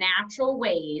are the natural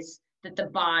ways that the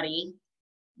body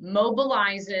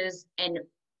mobilizes and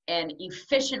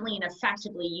efficiently and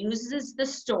effectively uses the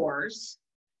stores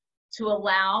to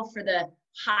allow for the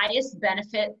highest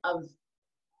benefit of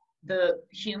the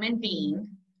human being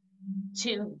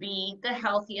to be the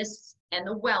healthiest and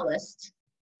the wellest,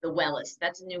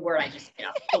 that's a new word I just made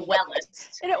up, the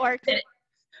wellest. And it worked.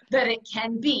 That it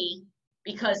can be,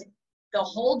 because the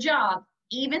whole job,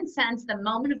 even since the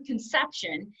moment of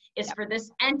conception, is for this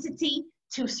entity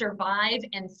to survive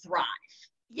and thrive.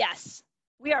 Yes.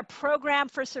 We are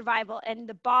programmed for survival, and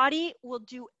the body will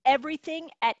do everything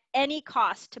at any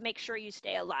cost to make sure you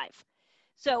stay alive.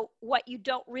 So what you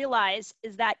don't realize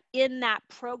is that in that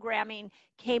programming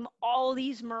came all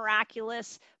these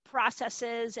miraculous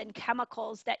processes and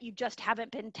chemicals that you just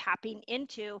haven't been tapping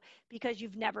into because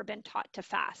you've never been taught to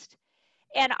fast.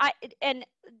 And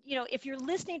if you're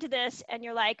listening to this and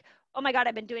you're like, oh my God,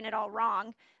 I've been doing it all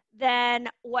wrong, then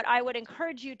what I would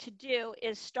encourage you to do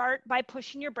is start by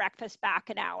pushing your breakfast back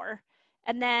an hour.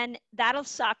 And then that'll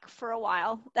suck for a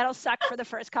while. That'll suck for the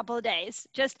first couple of days.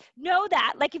 Just know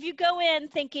that. Like if you go in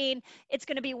thinking it's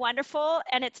going to be wonderful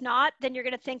and it's not, then you're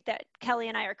going to think that Kelly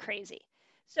and I are crazy.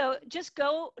 So just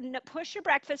go push your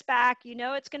breakfast back. You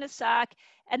know it's going to suck.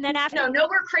 And then after. No,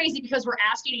 we're crazy because we're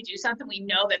asking you to do something we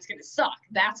know that's going to suck.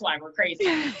 That's why we're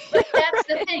crazy. But that's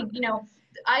the thing.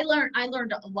 I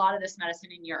learned a lot of this medicine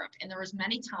in Europe, and there was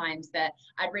many times that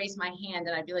I'd raise my hand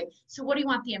and I'd be like, so what do you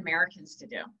want the Americans to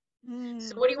do?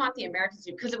 So what do you want the Americans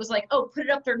to do? Because it was like, oh, put it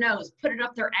up their nose, put it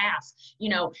up their ass, you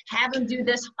know, have them do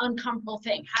this uncomfortable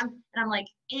thing. And I'm like,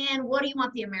 and what do you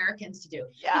want the Americans to do?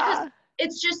 Because Yeah.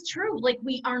 it's just true. Like,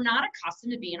 we are not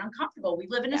accustomed to being uncomfortable. We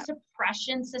live in a Yeah.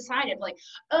 suppression society of like,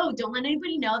 oh, don't let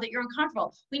anybody know that you're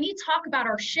uncomfortable. We need to talk about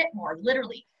our shit more.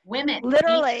 Literally, women need to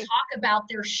Literally. talk about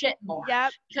their shit more.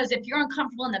 Yep. Because if you're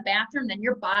uncomfortable in the bathroom, then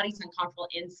your body's uncomfortable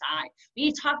inside. We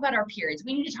need to talk about our periods.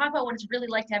 We need to talk about what it's really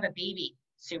like to have a baby.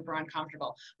 Super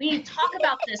uncomfortable. We need to talk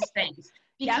about these things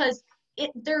because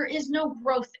there is no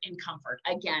growth in comfort.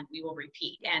 Again, we will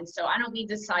repeat. And so I don't mean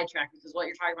to sidetrack because what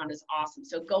you're talking about is awesome.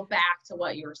 So go back to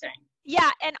what you were saying.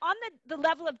 Yeah. And on the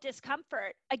level of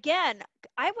discomfort, again,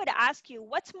 I would ask you,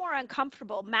 what's more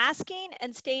uncomfortable, masking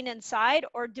and staying inside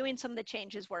or doing some of the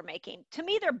changes we're making? To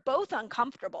me, they're both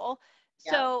uncomfortable.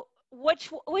 Yep. So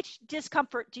which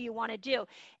discomfort do you want to do?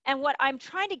 And what I'm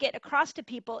trying to get across to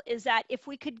people is that if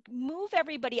we could move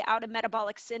everybody out of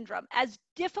metabolic syndrome, as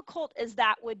difficult as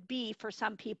that would be for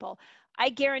some people, I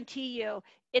guarantee you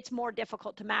it's more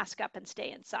difficult to mask up and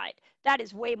stay inside. That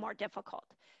is way more difficult.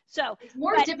 So it's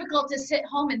more difficult to sit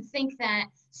home and think that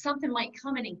something might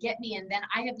come in and get me, and then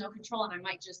I have no control and I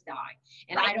might just die.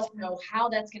 And I don't know how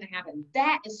that's going to happen.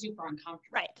 That is super uncomfortable.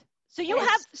 Right. So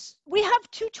we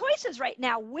have two choices right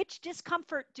now. Which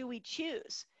discomfort do we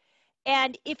choose?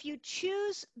 And if you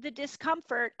choose the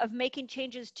discomfort of making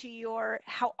changes to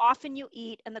how often you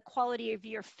eat and the quality of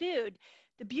your food,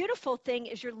 the beautiful thing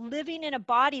is you're living in a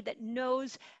body that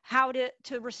knows how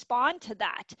to respond to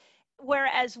that.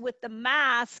 Whereas with the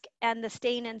mask and the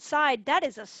staying inside, that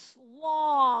is a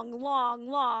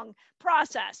long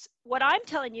process. What I'm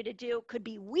telling you to do could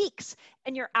be weeks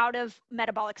and you're out of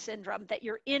metabolic syndrome, that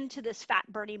you're into this fat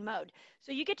burning mode.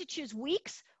 So you get to choose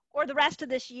weeks or the rest of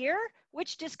this year.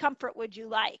 Which discomfort would you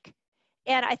like?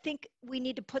 And I think we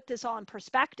need to put this all in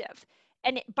perspective.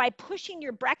 And by pushing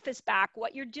your breakfast back,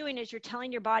 what you're doing is you're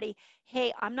telling your body,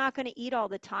 hey, I'm not going to eat all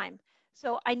the time.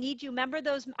 So I need you, remember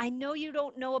those, I know you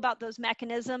don't know about those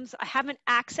mechanisms. I haven't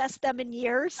accessed them in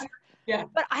years,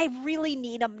 but I really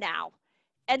need them now.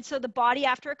 And so the body,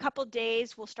 after a couple of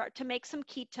days, will start to make some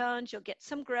ketones. You'll get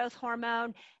some growth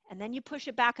hormone, and then you push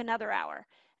it back another hour,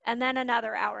 and then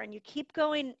another hour, and you keep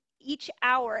going each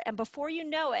hour. And before you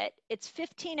know it, it's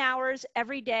 15 hours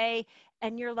every day,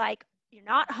 and you're like, you're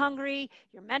not hungry,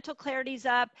 your mental clarity's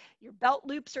up, your belt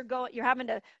loops are going, you're having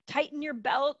to tighten your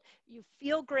belt, you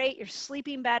feel great, you're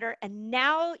sleeping better, and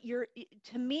now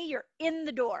to me, you're in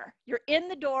the door. You're in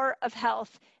the door of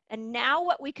health. And now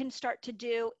what we can start to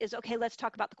do is, okay, let's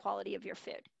talk about the quality of your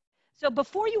food. So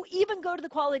before you even go to the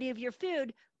quality of your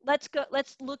food, let's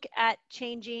look at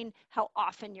changing how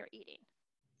often you're eating.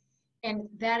 And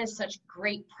that is such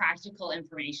great practical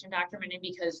information, Dr. Mindy,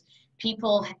 because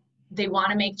people, they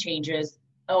want to make changes.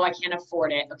 Oh, I can't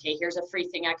afford it. Okay, here's a free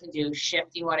thing I can do,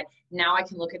 shifting now I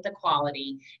can look at the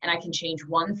quality and I can change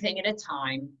one thing at a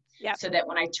time. Yep. So that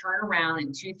when I turn around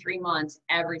in 2-3 months,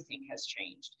 everything has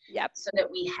changed. Yep. So that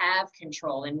we have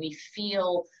control and we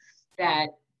feel that,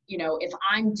 you know, if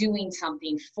I'm doing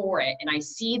something for it and I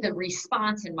see the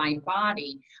response in my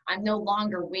body, I'm no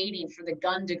longer waiting for the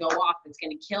gun to go off that's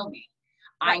going to kill me.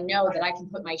 Right. I know that I can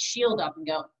put my shield up and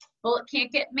go, bullet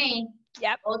can't get me.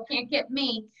 Yep. Bullet can't get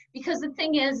me. Because the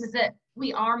thing is that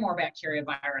we are more bacteria,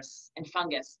 virus, and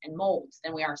fungus and molds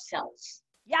than we are cells.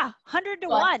 Yeah, 100 to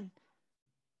 1.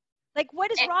 Like,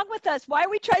 what is wrong with us? Why are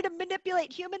we trying to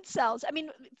manipulate human cells? I mean,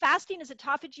 fasting is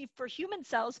autophagy for human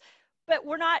cells, but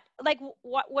we're not, like,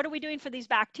 what are we doing for these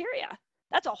bacteria?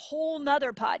 That's a whole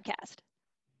nother podcast.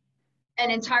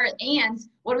 And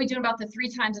what are we doing about the 3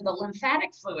 times of the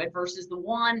lymphatic fluid versus the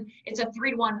 1? It's a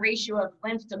 3-to-1 ratio of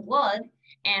lymph to blood.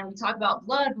 And we talk about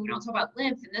blood, but we don't talk about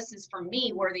lymph. And this is, for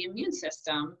me, where the immune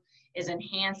system is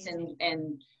enhanced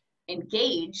and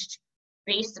engaged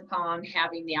based upon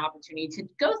having the opportunity to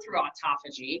go through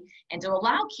autophagy and to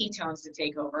allow ketones to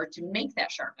take over to make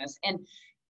that sharpness. And,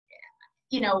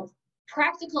 you know,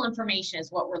 practical information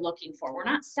is what we're looking for. We're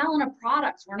not selling a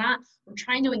product. We're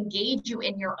trying to engage you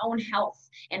in your own health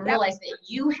and realize that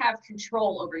you have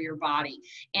control over your body.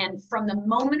 And from the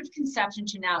moment of conception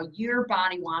to now, your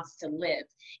body wants to live.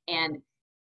 And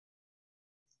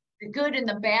the good and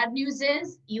the bad news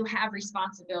is you have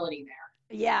responsibility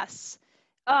there. Yes.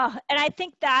 And I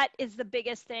think that is the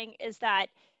biggest thing, is that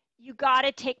you got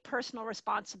to take personal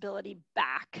responsibility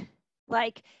back.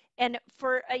 Like, and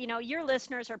for, you know, your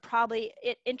listeners are probably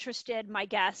interested, my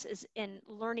guess is, in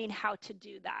learning how to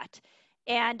do that.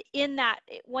 And in that,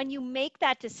 when you make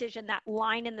that decision, that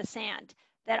line in the sand,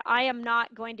 that I am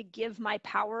not going to give my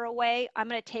power away, I'm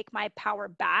going to take my power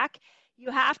back,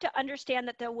 you have to understand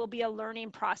that there will be a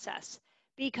learning process.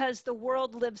 because the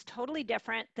world lives totally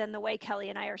different than the way Kelly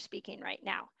and I are speaking right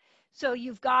now. So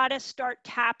you've got to start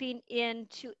tapping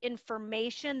into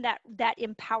information that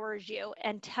empowers you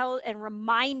and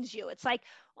reminds you. It's like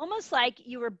almost like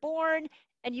you were born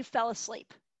and you fell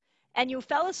asleep. And you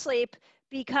fell asleep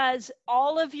because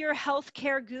all of your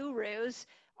healthcare gurus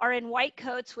are in white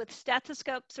coats with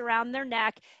stethoscopes around their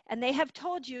neck, and they have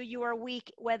told you you are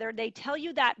weak, whether they tell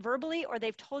you that verbally or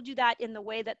they've told you that in the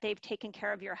way that they've taken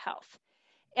care of your health.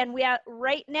 And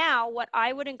right now, what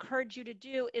I would encourage you to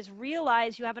do is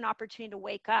realize you have an opportunity to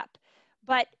wake up.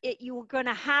 But you're going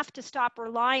to have to stop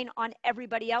relying on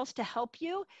everybody else to help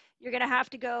you. You're going to have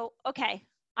to go, okay,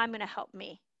 I'm going to help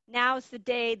me. Now is the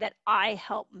day that I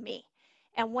help me.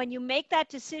 And when you make that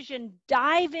decision,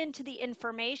 dive into the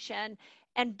information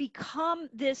and become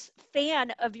this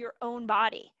fan of your own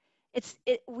body.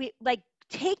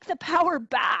 Take the power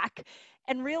back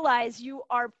and realize you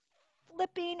are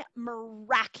flipping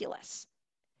miraculous.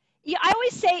 Yeah, I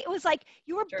always say it was like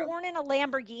you were born in a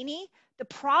Lamborghini. The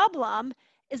problem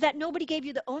is that nobody gave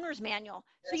you the owner's manual.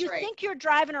 So you think you're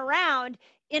driving around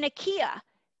in a Kia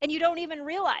and you don't even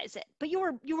realize it. But you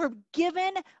were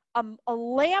given a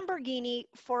Lamborghini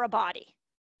for a body.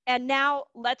 And now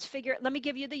let me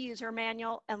give you the user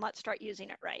manual and let's start using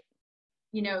it right.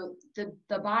 You know,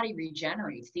 the body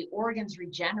regenerates, the organs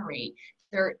regenerate.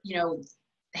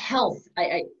 Health,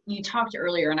 you talked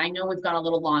earlier, and I know we've gone a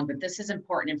little long, but this is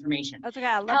important information. That's okay.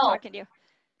 I love talking to you.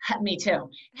 Me too.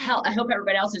 Health, I hope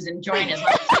everybody else is enjoying as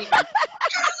much as we are.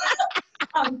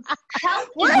 Health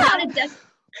is not a destination.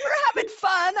 We're having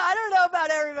fun. I don't know about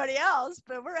everybody else,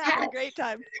 but we're having a great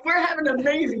time. We're having an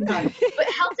amazing time. But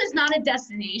health is not a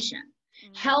destination.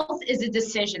 Health is a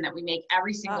decision that we make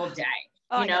every single day.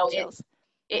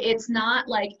 It's not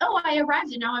like, oh, I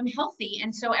arrived and now I'm healthy.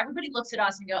 And so everybody looks at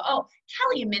us and go, oh,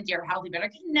 Kelly and Mindy are healthy, but I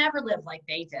could never live like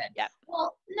they did. Yep.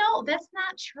 Well, no, that's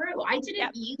not true. I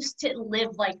didn't used to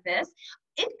live like this.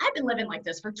 I've been living like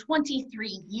this for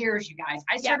 23 years, you guys.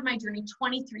 I started my journey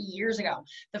 23 years ago.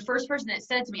 The first person that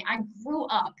said to me, I grew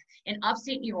up in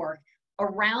upstate New York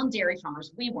around dairy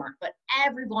farmers. We weren't, but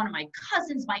every one of my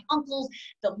cousins, my uncles,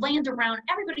 the land around,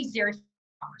 everybody's dairy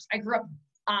farmers. I grew up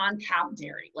on cow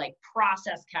dairy, like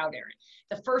processed cow dairy.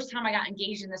 The first time I got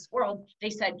engaged in this world, they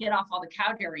said, get off all the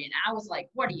cow dairy. And I was like,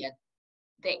 what are you,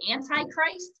 the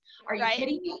Antichrist? Are you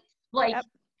kidding me? Like,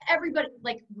 everybody,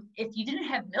 like, if you didn't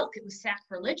have milk, it was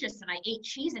sacrilegious. And I ate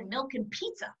cheese and milk and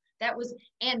pizza.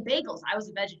 And bagels. I was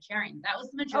a vegetarian. That was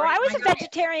the majority. Oh, I was a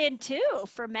vegetarian too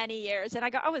for many years. And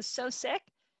I was so sick.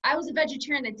 I was a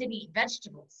vegetarian that didn't eat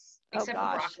vegetables, except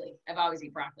for broccoli. I've always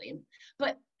eaten broccoli.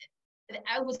 But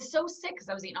I was so sick because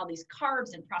I was eating all these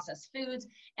carbs and processed foods.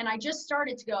 And I just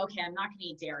started to go, okay, I'm not going to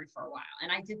eat dairy for a while.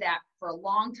 And I did that for a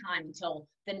long time until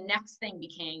the next thing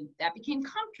became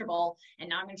comfortable. And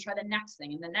now I'm going to try the next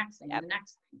thing and the next thing and the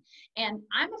next thing. And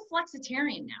I'm a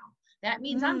flexitarian now. That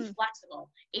means I'm flexible.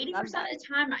 80% of the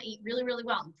time I eat really, really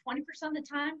well. And 20% of the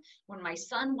time when my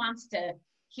son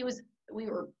we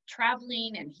were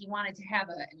traveling and he wanted to have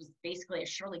it was basically a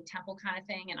Shirley Temple kind of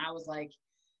thing. And I was like,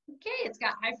 okay, it's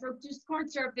got high fructose corn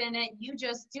syrup in it. You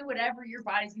just do whatever your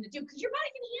body's going to do because your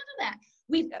body can handle that.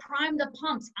 We've primed the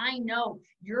pumps. I know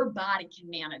your body can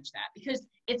manage that because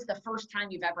it's the first time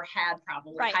you've ever had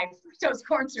probably high fructose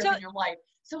corn syrup in your life.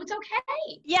 So it's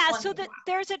okay. Yeah, so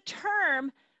there's a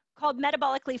term called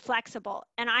metabolically flexible.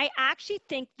 And I actually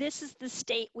think this is the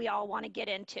state we all want to get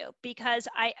into because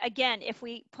again, if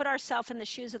we put ourselves in the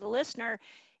shoes of the listener,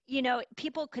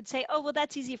 people could say, oh, well,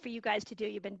 that's easy for you guys to do.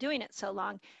 You've been doing it so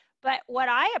long. But what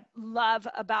I love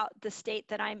about the state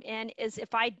that I'm in is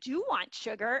if I do want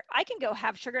sugar, I can go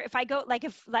have sugar. If I go,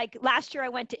 like last year I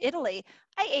went to Italy,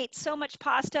 I ate so much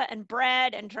pasta and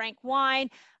bread and drank wine.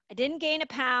 I didn't gain a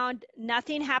pound.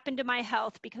 Nothing happened to my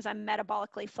health because I'm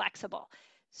metabolically flexible.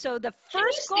 So the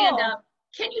first goal.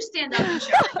 Can you stand up and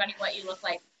show everybody what you look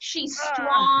like? She's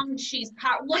strong. She's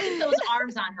powerful. Look at those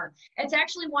arms on her. It's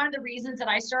actually one of the reasons that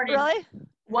I started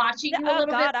watching you a little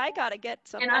bit. I got to get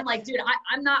some. And I'm like, dude,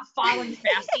 I'm not following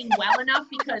fasting well enough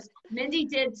because Mindy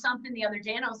did something the other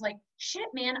day and I was like, shit,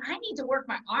 man, I need to work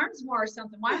my arms more or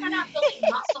something. Why am I not building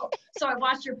muscle? So I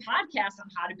watched your podcast on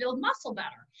how to build muscle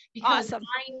better because I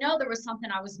know there was something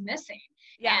I was missing.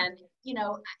 Yeah. And,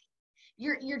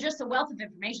 you're just a wealth of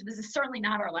information. This is certainly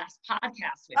not our last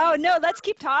podcast. No, let's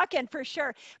keep talking for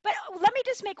sure. But let me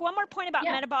just make one more point about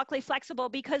metabolically flexible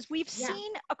because we've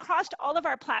seen across all of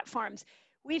our platforms,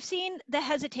 we've seen the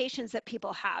hesitations that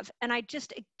people have. And I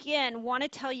just, again, want to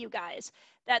tell you guys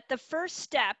that the first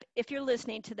step, if you're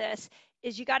listening to this,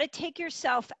 is you got to take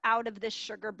yourself out of this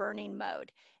sugar burning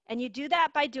mode. And you do that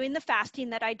by doing the fasting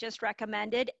that I just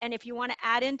recommended. And if you want to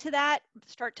add into that,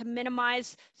 start to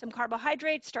minimize some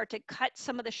carbohydrates, start to cut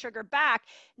some of the sugar back.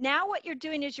 Now what you're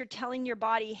doing is you're telling your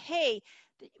body, hey,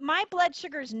 my blood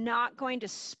sugar is not going to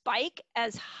spike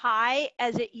as high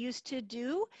as it used to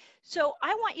do. So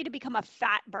I want you to become a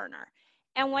fat burner.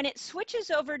 And when it switches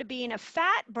over to being a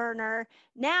fat burner,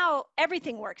 now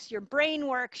everything works. Your brain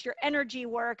works, your energy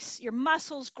works, your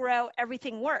muscles grow,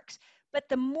 everything works. But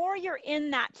the more you're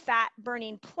in that fat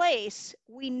burning place,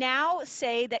 we now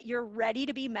say that you're ready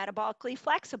to be metabolically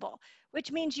flexible,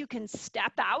 which means you can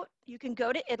step out, you can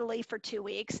go to Italy for 2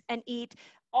 weeks and eat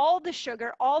all the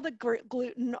sugar, all the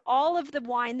gluten, all of the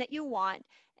wine that you want,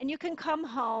 and you can come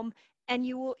home and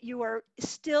you are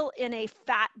still in a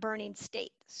fat burning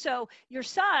state. So your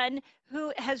son,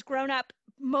 who has grown up,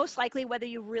 most likely, whether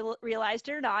you realized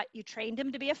it or not, you trained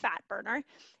him to be a fat burner.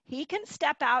 He can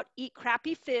step out, eat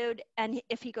crappy food, and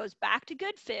if he goes back to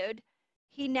good food,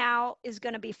 he now is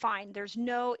going to be fine.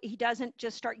 He doesn't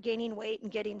just start gaining weight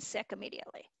and getting sick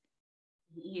immediately.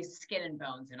 He's skin and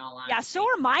bones, in all honesty. Yeah, so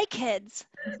are my kids.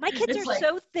 My kids are like,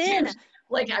 so thin. Dude,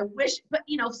 like, I wish, but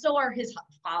so are his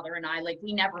father and I. Like,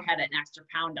 we never had an extra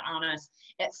pound on us.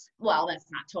 Well, that's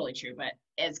not totally true, but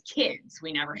as kids,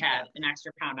 we never had an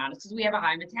extra pound on us because we have a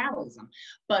high metabolism.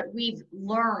 But we've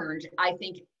learned, I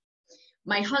think,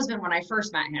 my husband, when I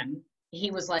first met him, he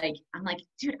was like, I'm like,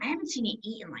 dude, I haven't seen you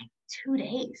eat in like 2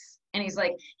 days. And he's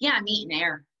like, yeah, I'm eating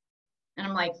air. And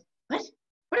I'm like, what?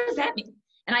 What does that mean?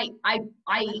 And I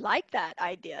like that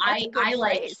idea. I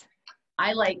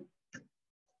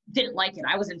didn't like it.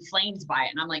 I was inflamed by it.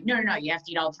 And I'm like, no, you have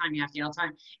to eat all the time. You have to eat all the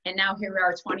time. And now here we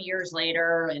are 20 years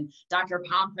later, and Dr.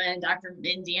 Pompa and Dr.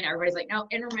 Mindy and everybody's like, no,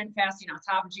 intermittent fasting,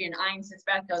 autophagy, and Ian sits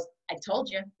back and goes, I told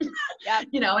you. Yep.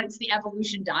 And it's the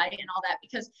evolution diet and all that,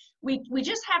 because we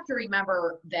just have to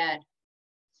remember that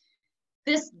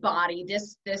this body,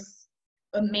 this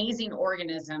amazing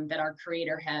organism that our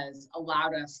creator has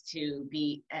allowed us to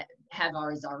have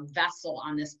as our vessel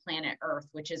on this planet Earth,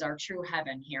 which is our true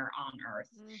heaven here on Earth.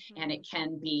 Mm-hmm. And it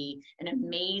can be an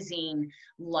amazing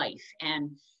life.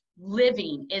 And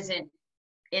living isn't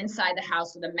inside the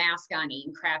house with a mask on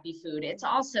eating crappy food. It's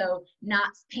also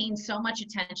not paying so much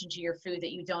attention to your food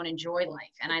that you don't enjoy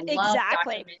life. And I love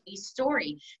Dr. Mindy's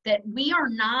story that we are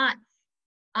not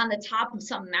on the top of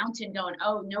some mountain going,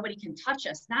 oh, nobody can touch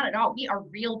us. Not at all. We are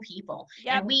real people.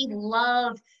 Yep. And we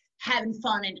love having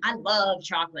fun. And I love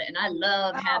chocolate, and I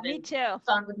love having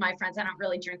fun with my friends. I don't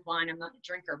really drink wine. I'm not a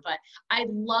drinker, but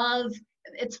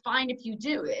it's fine if you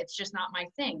do. It's just not my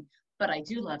thing. But I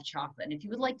do love chocolate. And if you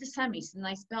would like to send me some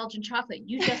nice Belgian chocolate,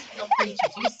 you just feel free to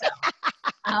do so.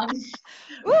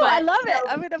 I love it.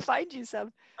 I'm going to find you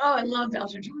some. Oh, I love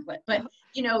Belgian chocolate. But,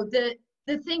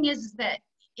 the thing is that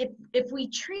if we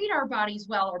treat our bodies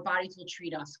well, our bodies will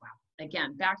treat us well.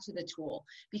 Again, back to the tool,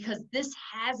 because this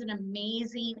has an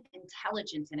amazing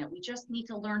intelligence in it. We just need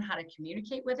to learn how to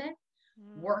communicate with it,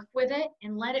 work with it,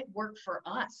 and let it work for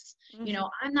us. Mm-hmm.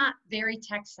 I'm not very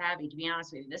tech savvy, to be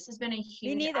honest with you. This has been a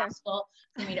huge obstacle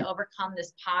for me to overcome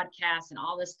this podcast and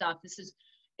all this stuff.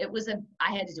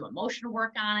 I had to do emotional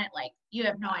work on it. Like, you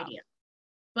have no idea.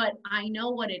 But I know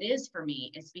what it is for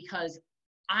me. It's because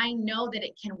I know that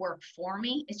it can work for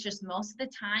me. It's just most of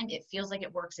the time it feels like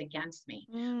it works against me.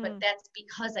 But that's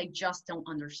because I just don't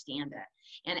understand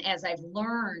it. And as I've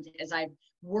learned, as I've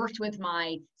worked with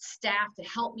my staff to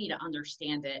help me to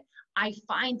understand it, I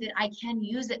find that I can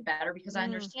use it better because I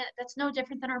understand it. That's no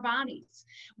different than our bodies.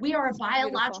 We are a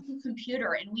biological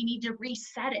computer, and we need to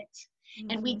reset it.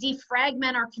 And we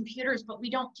defragment our computers, but we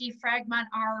don't defragment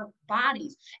our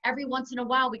bodies. Every once in a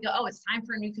while we go, oh, it's time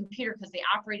for a new computer because the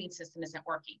operating system isn't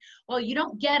working. Well, you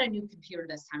don't get a new computer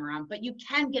this time around, but you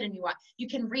can get a new one. You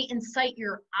can re-incite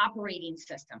your operating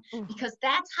system because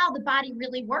that's how the body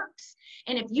really works.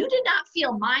 And if you did not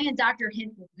feel my and Dr.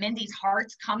 Mindy's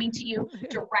hearts coming to you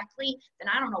directly, then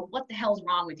I don't know what the hell's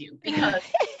wrong with you, because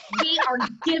we are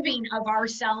giving of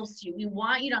ourselves to you. We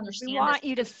want you to understand. We want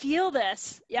you to feel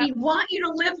this. Yep. We want you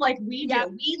to live like we do.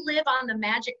 We live on the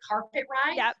magic carpet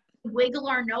ride, wiggle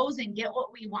our nose and get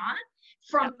what we want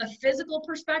from a physical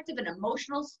perspective, an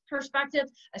emotional perspective,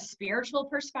 a spiritual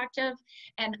perspective.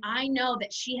 And I know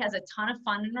that she has a ton of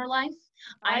fun in her life.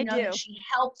 I know that she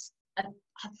helps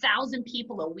 1,000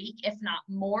 people a week, if not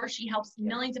more. She helps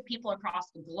millions of people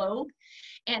across the globe.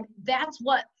 And that's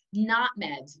what not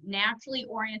meds, naturally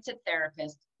oriented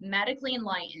therapists, medically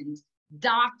enlightened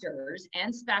doctors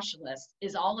and specialists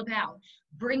is all about,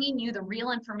 bringing you the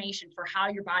real information for how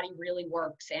your body really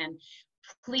works. And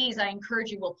please, I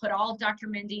encourage you, we'll put all of Dr.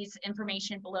 Mindy's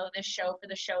information below this show for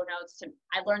the show notes.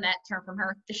 I learned that term from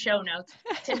her, the show notes,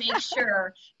 to make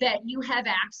sure that you have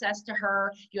access to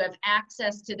her. You have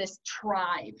access to this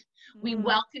tribe. We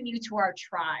welcome you to our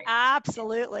tribe.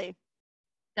 Absolutely.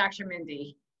 Dr.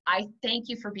 Mindy, I thank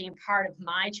you for being part of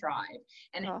my tribe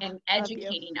and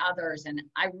educating others. And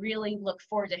I really look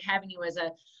forward to having you as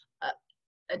a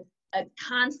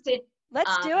constant.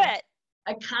 Let's do it.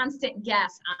 A constant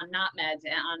guest on Not Meds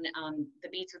and on the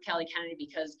Beats with Kelly Kennedy,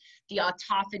 because the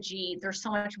autophagy, there's so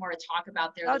much more to talk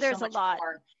about there. There's so much a lot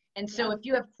more. And so if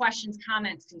you have questions,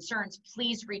 comments, concerns,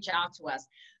 please reach out to us.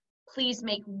 Please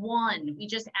make one. We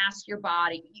just ask your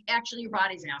body. Actually, your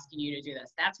body's asking you to do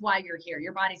this. That's why you're here.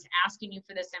 Your body's asking you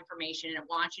for this information, and it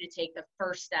wants you to take the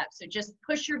first step. So just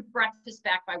push your breakfast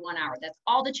back by 1 hour. That's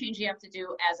all the change you have to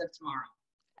do as of tomorrow.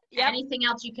 Yep. Anything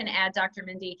else you can add, Dr.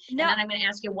 Mindy? No. And then I'm going to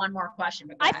ask you one more question.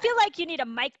 I feel like you need a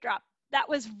mic drop. That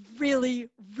was really,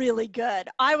 really good.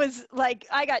 I was like,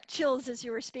 I got chills as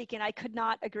you were speaking. I could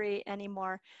not agree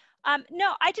anymore.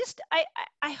 No,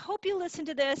 I hope you listen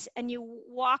to this and you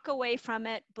walk away from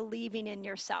it believing in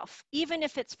yourself, even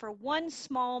if it's for one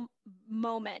small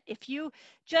moment. If you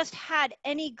just had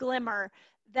any glimmer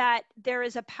that there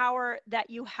is a power that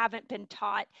you haven't been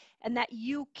taught and that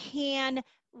you can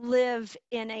live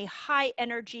in a high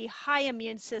energy, high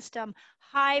immune system,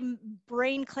 high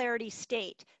brain clarity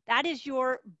state. That is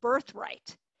your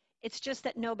birthright. It's just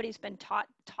that nobody's been taught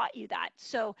you that.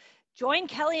 So join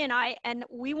Kelly and I, and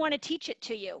we want to teach it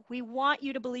to you. We want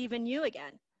you to believe in you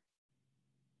again.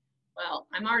 Well,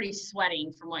 I'm already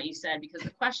sweating from what you said, because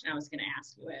the question I was going to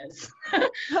ask you is,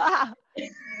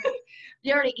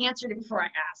 you already answered it before I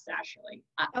asked, actually.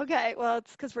 Okay, well,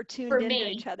 it's because we're tuned into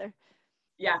each other.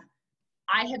 Yeah.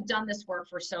 I have done this work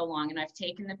for so long, and I've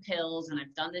taken the pills, and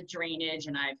I've done the drainage,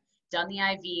 and I've done the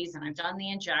IVs, and I've done the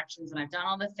injections, and I've done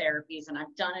all the therapies, and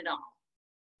I've done it all.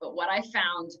 But what I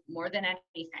found more than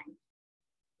anything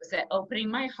was that opening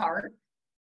my heart,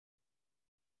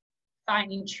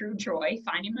 finding true joy,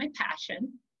 finding my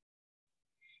passion,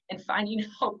 and finding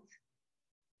hope.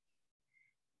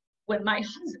 When my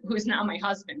husband, who's now my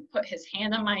husband, put his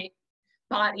hand on my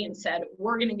body and said,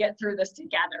 "We're going to get through this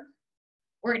together.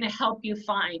 We're going to help you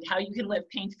find how you can live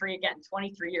pain-free again,"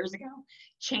 23 years ago,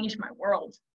 changed my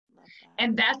world.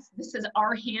 And this is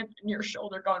our hand on your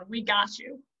shoulder going, "We got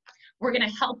you. We're going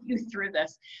to help you through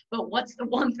this." But what's the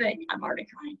one thing, I'm already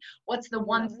crying, what's the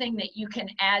one thing that you can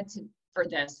add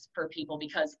for people?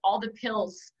 Because all the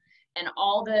pills and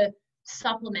all the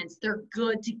supplements, they're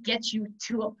good to get you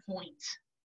to a point.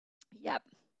 Yep.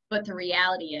 But the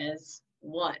reality is,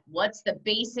 what's the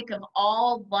basic of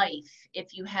all life?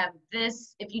 If you have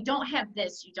this, if you don't have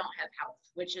this, you don't have health,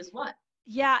 which is what?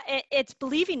 Yeah, it's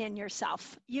believing in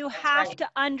yourself. You have to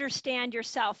understand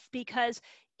yourself, because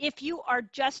if you are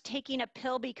just taking a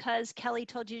pill because Kelly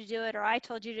told you to do it or I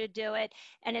told you to do it,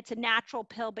 and it's a natural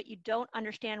pill, but you don't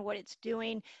understand what it's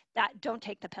doing, don't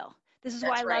take the pill. This is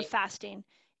why I love fasting,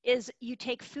 is you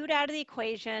take food out of the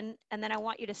equation, and then I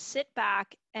want you to sit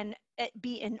back and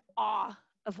be in awe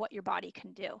of what your body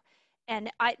can do.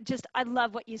 And I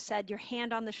love what you said, your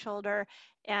hand on the shoulder,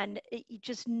 and you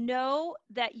just know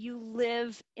that you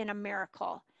live in a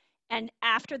miracle. And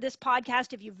after this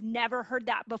podcast, if you've never heard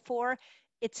that before,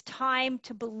 it's time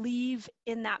to believe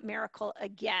in that miracle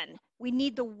again. We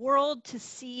need the world to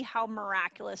see how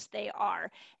miraculous they are.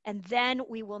 And then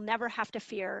we will never have to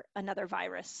fear another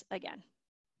virus again.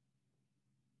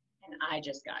 And I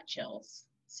just got chills.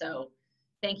 So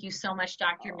thank you so much,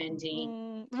 Dr.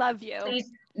 Mindy. Love you.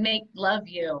 Please love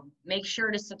you. Make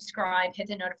sure to subscribe, hit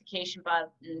the notification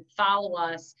button, follow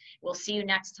us. We'll see you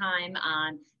next time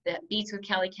on the Beats with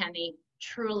Kelly Kennedy.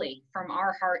 Truly, from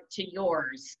our heart to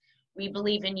yours, we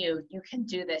believe in you. You can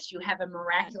do this. You have a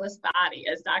miraculous body,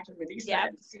 as Dr. Mindy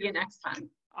said. See you next time.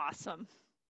 Awesome.